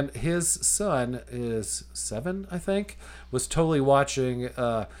 and his son is 7, I think. Was totally watching.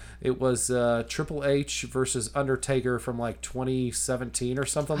 It was Triple H versus Undertaker from like 2017 or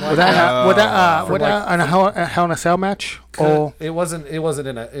something like Was that. that a Hell in a Cell match? Or It wasn't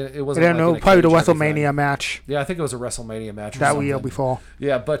in a. It wasn't. I don't like know. in a Probably the cage or anything. WrestleMania match Yeah, I think it was a WrestleMania match. Or that something. year before.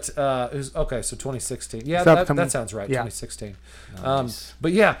 Yeah, but it was okay. So 2016. Yeah, Something- that sounds right. yeah. 2016.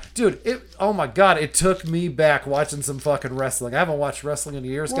 But yeah, dude. Oh my God, it took me back watching some fucking wrestling. I haven't watched wrestling in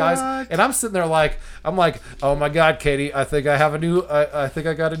years, guys. And I'm sitting there I'm like, oh my God, Katie, I think I have I think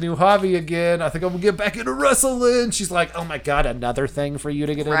I got a new hobby again. I think I'm gonna get back into wrestling. She's like, oh my God, another thing for you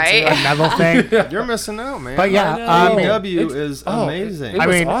to get Right? into. Another thing. You're missing out, man. But yeah, I mean, AEW is amazing. it I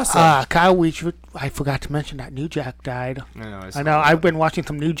was mean, awesome. Kyle, I forgot to mention that New Jack died. I I know. I've been watching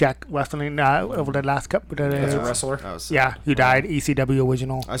some New Jack wrestling over the last couple of That's days. a wrestler. Yeah, he died. ECW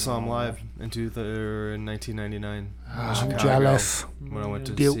original. I saw him live in 1999. I'm Chicago, jealous. when I went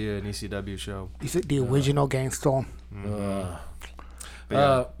to Deal- see an ECW show. He's the original gangster. But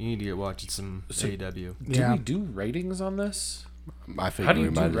yeah, you need to get watching some AEW. Do Yeah. we do ratings on this? I figured How do we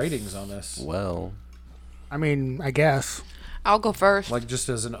you do might ratings on this? Well, I mean, I guess. I'll go first. Like just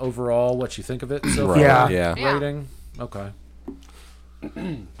as an overall, what you think of it so right. far? Yeah. Yeah. Rating? Okay.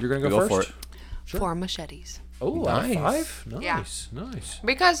 You're going to Go go first? for it. 4 machetes. Oh, Nice. nice. 5? Yeah. Nice.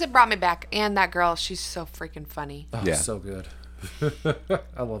 Because it brought me back. And that girl, she's so freaking funny. Oh, Yeah. so good.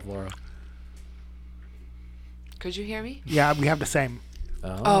 I love Laura. Could you hear me? Yeah, we have the same.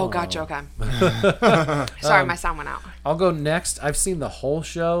 Oh, gotcha. Okay. Sorry, my sound went out. I'll go next. I've seen the whole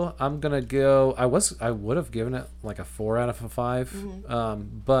show. I'm gonna go. I would have given it like a 4 out of 5,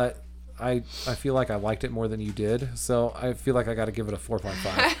 but I feel like I liked it more than you did, so I feel like I got to give it a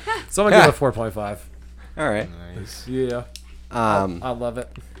 4.5. So I'm gonna give it a 4.5. All right. Nice. Yeah, I love it.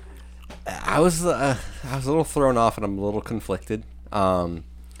 I was a little thrown off, and I'm a little conflicted.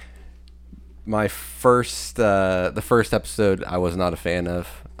 My the first episode I was not a fan of,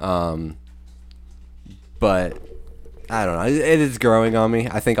 but I don't know. It is growing on me.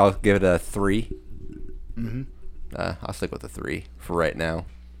 I think I'll give it a 3. I'll stick with a 3 for right now.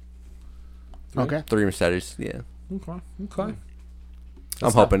 Okay. 3 Mercedes. Yeah. Okay.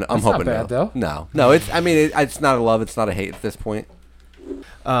 I'm hoping. That's not bad, though. No. It's. I mean, it's not a love. It's not a hate at this point.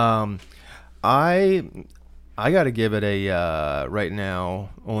 I got to give it a right now.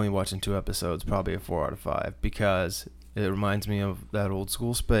 Only watching 2 episodes, probably a 4 out of 5 because it reminds me of that old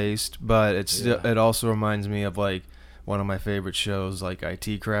school Spaced, but it also reminds me of like one of my favorite shows, like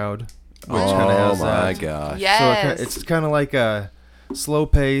IT Crowd, which kind of Oh has my that. gosh. Yes. It's kind of like a slow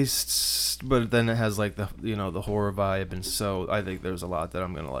paced, but then it has like the horror vibe, and so I think there's a lot that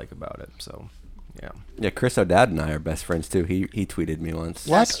I'm gonna like about it. So, yeah. Yeah, Chris O'Dowd and I are best friends too. He tweeted me once.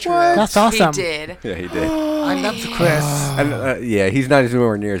 That's true. That's awesome. He did. Yeah, he did. I love Chris. And, yeah, he's not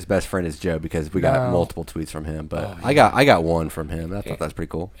anywhere near his best friend as Joe because we got No. multiple tweets from him. But I got one from him. I thought that's pretty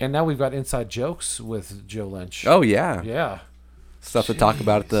cool. And now we've got inside jokes with Joe Lynch. Oh yeah, Yeah. stuff to talk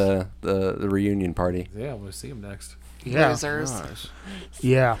about at the reunion party. Yeah, we'll see him next. Yeah. Losers. Gosh.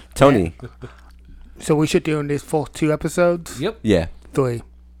 Yeah. Tony, So we should do in these first 2 episodes. Yep. yeah, 3.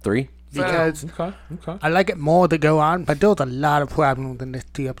 3. Because Okay. I like it more to go on, but there's a lot of problems in this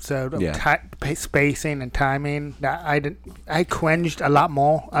 2 episode of Yeah. spacing and timing that I cringed a lot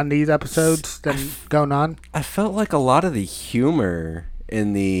more on these episodes than going on. I felt like a lot of the humor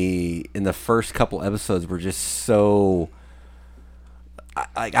in the first couple episodes were just so.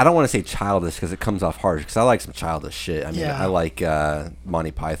 I don't want to say childish because it comes off harsh because I like some childish shit. I mean, Yeah. I like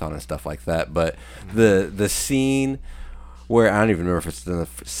Monty Python and stuff like that. But the scene where I don't even remember if it's in the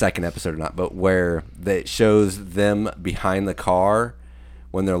second episode or not, but where it shows them behind the car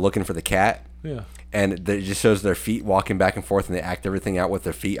when they're looking for the cat. Yeah. And it just shows their feet walking back and forth, and they act everything out with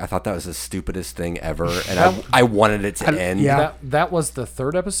their feet. I thought that was the stupidest thing ever, and I wanted it to end. yeah. That was the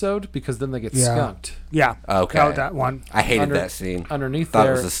third episode because then they get Yeah. skunked. Yeah. Okay. That was that one. I hated Under- that scene. underneath thought it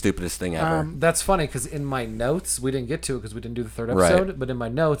there- was the stupidest thing ever. That's funny because in my notes we didn't get to it because we didn't do the third Right. episode. But in my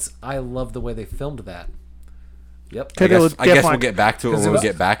notes, I love the way they filmed that. Yep. It was I guess we'll different. get back to it when we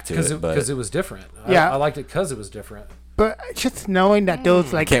get back to it. But Because it was different. Yeah. I liked it because it was different. But just knowing that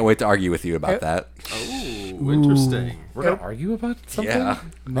those like can't wait to argue with you about that. Ooh, interesting. We're gonna argue about something. Yeah.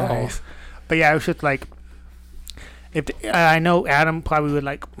 nice. But yeah, it was just like if I know Adam probably would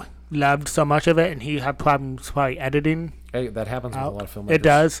like loved so much of it, and he had problems probably editing. Hey, that happens with a out. lot of filmmakers. It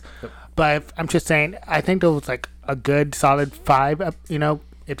does. Yep. But I'm just saying, I think there was like a good solid 5,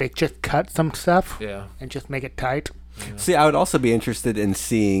 if they just cut some stuff Yeah. and just make it tight. See, I would also be interested in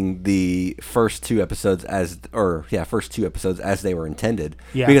seeing the first 2 episodes as they were intended.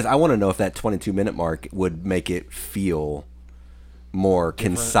 Yeah. Because I want to know if that 22-minute mark would make it feel more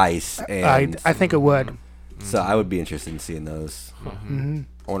concise. And I think it would. so I would be interested in seeing those. Mm-hmm.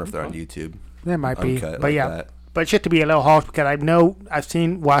 I wonder if they're on YouTube. There might be. Uncut But like yeah. that. But just to be a little harsh, because I've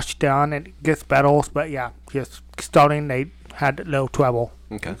seen Watch Down and it gets battles, but yeah, just starting, they had a little trouble.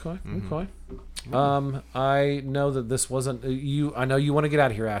 Okay. Okay. Okay. I know that this wasn't you. I know you want to get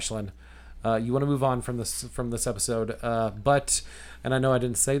out of here, Ashlyn. You want to move on from this episode, and I know I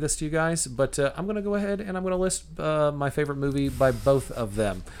didn't say this to you guys, but I'm going to go ahead and I'm going to list my favorite movie by both of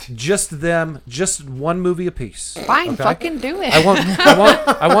them. Just one movie apiece. Fine, okay? fucking do it. I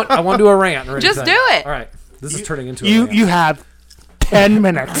want to do a rant. Or Just anything. do it. All right. This is turning into a rant. You have 10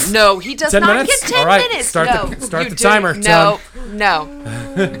 minutes. No, he does 10 not minutes? get 10 All right, minutes. start no, the you timer, No, Tom.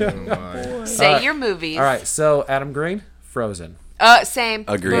 no. Say your movies. All right. So Adam Green, Frozen. Same.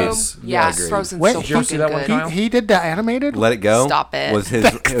 Agreed. Boom. Yeah, Yeah, agreed. Frozen's Wait, so did you ever see fucking that one, good. Kyle? He did the animated? Let It Go. Stop it. Was his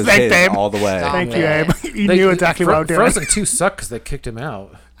Thanks, Abe. all the way. Stop. Thank you, Yeah. Abe. You knew exactly what I was doing. Frozen 2 sucked because they kicked him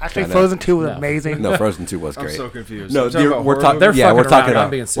out. Actually, I know. Frozen 2 was No. amazing. No, Frozen 2 was I'm great. so confused. No, You're talking about we're horror talking. They're Yeah, we're fucking talking around. I'm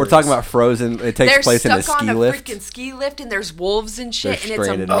about. being We're talking serious. about Frozen. It takes They're place in a stuck on ski a lift. freaking ski lift, and there's wolves and shit, They're and it's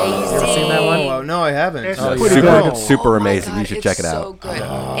stranded. amazing. You ever seen that one? Oh, no, I haven't. It's Oh, pretty yeah. good. Super Oh my amazing. God, You should it's check it so out. good.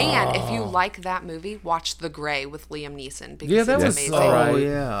 And if you like that movie, watch The Grey with Liam Neeson because Yeah, that it's was amazing. alright. Oh,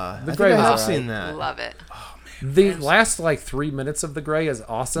 yeah. I think Grey I was have alright. seen that. Love it. The last 3 minutes of The Grey is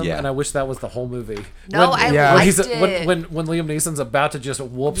awesome, Yeah. and I wish that was the whole movie. No, I Yeah. liked when it. when Liam Neeson's about to just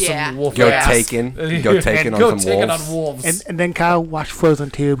whoop Yeah. some wolf Go ass. Taken. Go Taken Go on some Taken wolves. on wolves. And then Kyle watched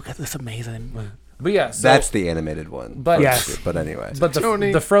Frozen 2 because it's amazing. But yeah, so, That's the animated one. But- Yes. But anyway. but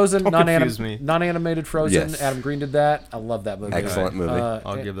Tony, the Frozen don't confuse me. non-animated Frozen. Yes. Adam Green did that. I love that movie. Excellent movie.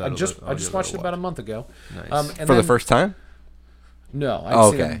 I'll give that I a just look. I'll give it a watched it about a watch. month ago. Nice. And For the then- first time? No, I've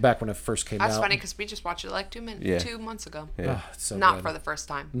Oh, seen okay. it back when it first came That's out. funny because we just watched it like 2 Yeah. 2 months ago. Yeah. Oh, it's so Not good. for the first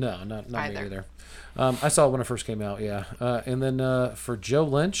time. No, not me Either. either. I saw it when it first came out, yeah. And then for Joe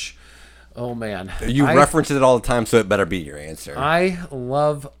Lynch, oh man. You I- reference it all the time, so it better be your answer. I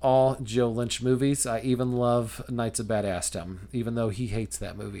love all Joe Lynch movies. I even love Knights of Badassdom, even though he hates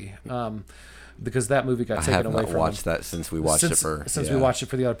that movie. Because that movie got I taken have away not from watched him. that since we watched it for. Since yeah. we watched it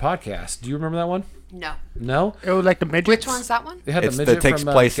for the other podcast. Do you remember that one? No. No? It was like the midgets. Which one's that one? It had It's, the midget it takes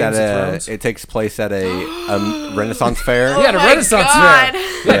from place Games at of a. Thrones. It takes place at a Renaissance fair. Yeah, the my Renaissance God. Fair.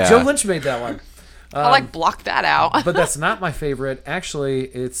 Yeah, Yeah. Joe Lynch made that one. I block that out. But that's not my favorite. Actually,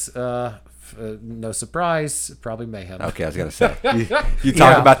 it's no surprise, probably Mayhem. Okay, I was gonna say you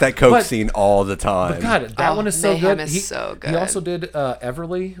talk about that coke But- scene all the time. But God, that Oh, one is so Mayhem good. is so He good. also did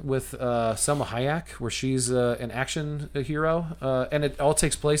Everly with Selma Hayek, where she's an action hero, and it all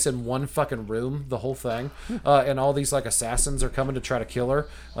takes place in one fucking room, the whole thing, and all these assassins are coming to try to kill her,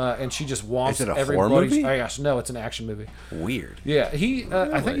 and she just womps Is it a horror everybody's. movie? Oh gosh, no, it's an action movie. Weird. Yeah, I think he's He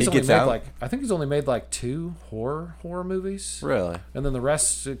only gets made out? I think he's only made 2 horror movies. Really? And then the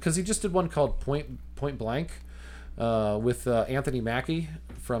rest, because he just did one called Point Blank with Anthony Mackie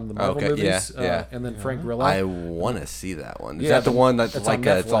from the Marvel Okay, movies, yeah. and then Frank Grillo. I want to see that one. Is Yeah, that the one that's it's on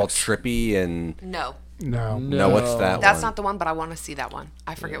it's all Netflix. trippy and No. No. no? What's that That's one? not the one, but I want to see that one.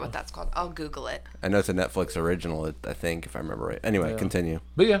 I forget what that's called. I'll Google it. I know it's a Netflix original. I think if I remember right. Anyway, continue.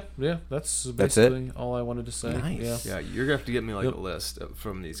 But yeah, that's That's basically all I wanted to say. Nice. Yeah. Yeah, you're gonna have to get me Yep. a list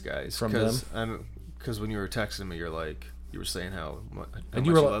from these guys. From Because when you were texting me, you were saying how much And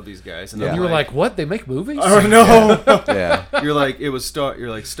you you were like- love these guys, And Yeah. you were like, "What? They make movies?" "Oh no!" Yeah. You're like, it was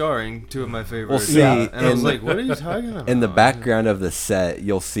starring 2 of my favorites. see, and I was in- like, what are you talking about? In the background of the set,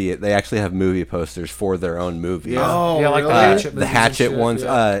 you'll see it. They actually have movie posters for their own movies. Oh, Yeah, like the really? Hatchet The movies and Hatchet shit, ones.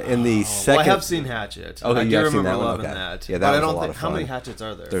 yeah. In the Well, second. I have seen Hatchet. Okay, I you do have seen remember that one? loving Okay. that. Yeah, that but I was a don't lot think of how many fun. Hatchets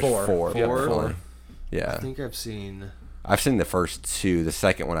are there? There's Four. four. Yeah, Four? Yeah. I think I've seen. I've seen the first 2. The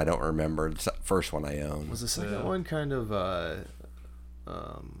second one I don't remember. The first one I own. Was the second one kind of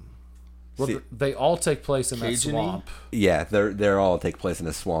Well, See- they all take place in that Cajun-y? swamp. Yeah, they're all take place in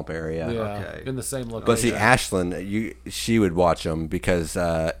a swamp area. Yeah, Okay. in the same location. But see, Ashlyn, she would watch them because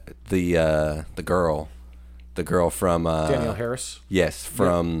the girl from Danielle Harris. yes,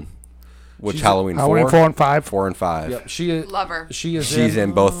 from Which She's- Halloween 4? Halloween 4 and 5. 4 and 5. Yep, she is. Love her. She is. She's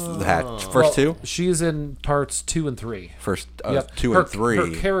in both the first two. She is in parts 2 and 3. First Yep. 2 her, and 3. Her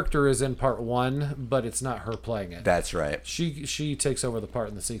character is in part 1, but it's not her playing it. That's right. She takes over the part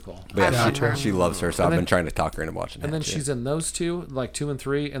in the sequel. But yeah, love her. she loves her, so I've then- been trying to talk her into watching And then that, too. she's in those two, like 2 and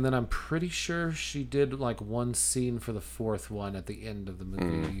 3, and then I'm pretty sure she did like one scene for the 4th one at the end of the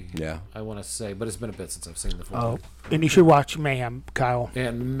movie. yeah. I want to say, but it's been a bit since I've seen the 4th Oh, one. and you should watch Mayhem, Kyle.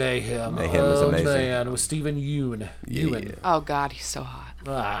 And Mayhem. Mayhem is oh, amazing. man, with Stephen Yeun. Ewan. Oh God, he's so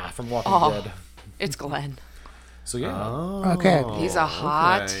hot. From Walking Oh. Dead. It's Glenn. So yeah. Okay. He's a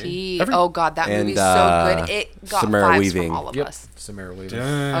hot okay. tea. Every- Oh God, that And, movie's so good. It got Samara 5s Weaving. from all of Yep. us. Samara Weaving.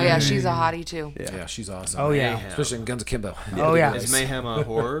 Oh yeah, she's a hottie too. Yeah, she's awesome. Oh, yeah. Especially in Guns Akimbo. Oh, yeah. Is Mayhem a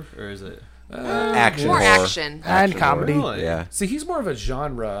horror or is it? Action More horror. action. And comedy. Really? Yeah. See, he's more of a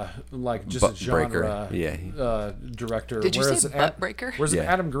genre, like just a Breaker. genre Yeah. director. Did you whereas say butt breaker? Whereas Yeah.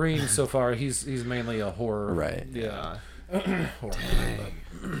 Adam Green, so far, he's mainly a horror. Right. Yeah. Horror,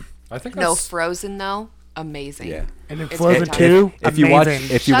 but I think No, that's, Frozen though, amazing. Yeah. And then It's Frozen good 2, If you watch,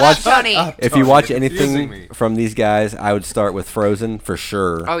 amazing. if you Shut watch, up, Tony. if you watch Tony, you're confusing anything me. from these guys, I would start with Frozen for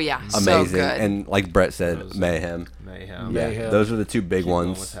sure. Oh, yeah. So Amazing. good. And like Brett said, Frozen. Mayhem. Mayhem. Yeah. Mayhem. Those are the two big Keep going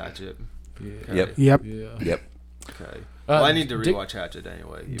ones. with Hatchet. Yep. Yep. yeah. Yep. Okay. Well, I need to Dig- rewatch Hatchet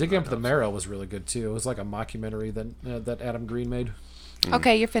anyway. even Digging Up though the it's- Marrow was really good too. It was like a mockumentary that Adam Green made.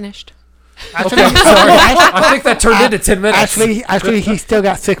 Okay, you're finished. Actually, I think that turned into 10 minutes. actually, he's still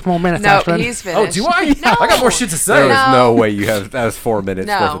got 6 more minutes. No, Ashland. he's Oh, finished. do I? No. I got more shit to say. There was No. no way you have. That was 4 minutes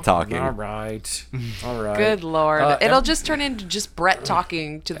No. worth of talking. All right. All right. Good lord, Uh, it'll ev- just turn into just Brett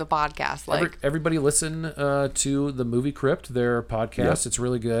talking to the podcast. Like, Everybody listen to the Movie Crypt, their podcast. Yep. It's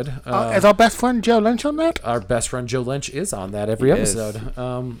really good. Is our best friend Joe Lynch on that? Our best friend Joe Lynch is on that every He is. episode.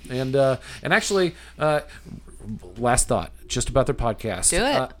 And actually, last thought, just about their podcast. Do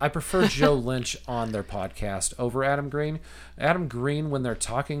it. I prefer Joe Lynch on their podcast over Adam Green. Adam Green, when they're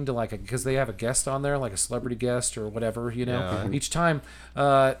talking to because they have a guest on there, like a celebrity guest or whatever, each time,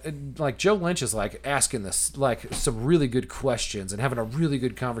 like Joe Lynch is like asking this like some really good questions and having a really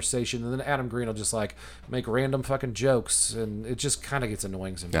good conversation, and then Adam Green will just like make random fucking jokes, and it just kind of gets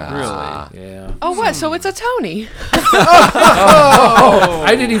annoying sometimes. Really? Yeah. oh what? So it's a Tony.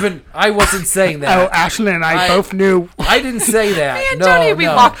 I wasn't saying Oh, that. Ashland and I I- both knew. I didn't say that. Me and no, Tony, we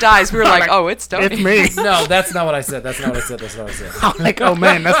no. locked eyes. We were like, oh, it's Tony. It's me. No, that's not what I said. That's not what I said. I'm like, oh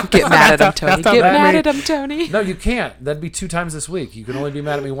man, that's Get mad at him, Tony. that's Get not mad me. at him, Tony. No, you can't. That'd be 2 times this week. You can only be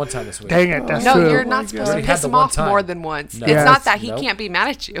mad at me 1 time this week. Dang it, that's No, true. you're not supposed to already had piss the him one off time. more than once. No. It's Yes. not that he Nope. can't be mad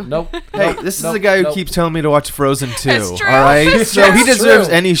at you. Nope. Hey, Nope. this is Nope. the guy who Nope. keeps telling me to watch Frozen 2. It's true. All right, It's so he true. deserves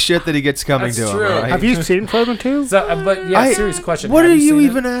True. any shit that he gets coming That's to him. true. All right? Have you seen Frozen 2? So, but yeah, serious question. What Have are you seen it?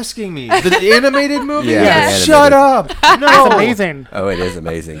 even asking me? The animated movie? Yeah, Yes. Shut up. No. It's amazing. Oh, it is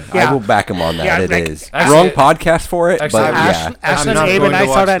amazing. Yeah. I will back him on that. Yeah, it like- is. Actually- Wrong podcast for it, actually, but Ash- yeah. Ashland, not Abe, going and I to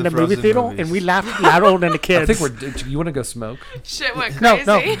saw watch that in the the movie Frozen theater, movies. and we laughed louder than the I kids. think we're. Do you want to go smoke? Shit went No, crazy.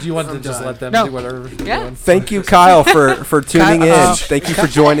 no. Do you want to just let them No. do whatever they're Yeah. doing? Thank you, Kyle, for tuning in. Thank you for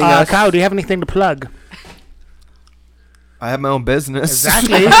joining us. Kyle, do you have anything to plug? I have my own business.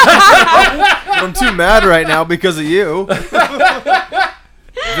 Exactly. I'm too mad right now because of you.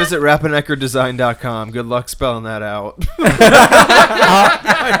 Visit rappeneckerddesign.com. Good luck spelling that out.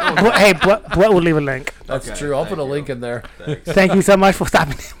 Hey, Brett will leave a link. That's Okay, true. I'll put a thank link you. in there. Thank you so much for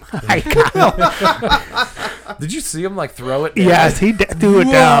stopping by, Kyle. Did you see him like throw it? down? Yes, he threw it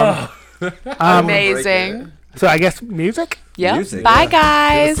down. Amazing. So I guess music? Yep. Music, Bye, yeah.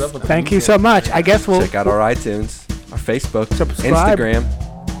 guys. What's up with the Thank you music? so much. I guess we'll... Check out our iTunes, our Facebook, Subscribe.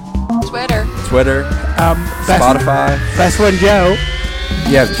 Instagram, Twitter. Twitter, best, Spotify. best friend Joe.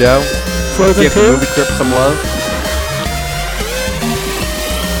 You have Joe. Frozen Give 2. the Movie Crypt some love.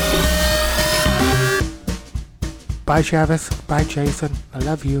 Bye, Travis. Bye, Jason. I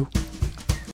love you.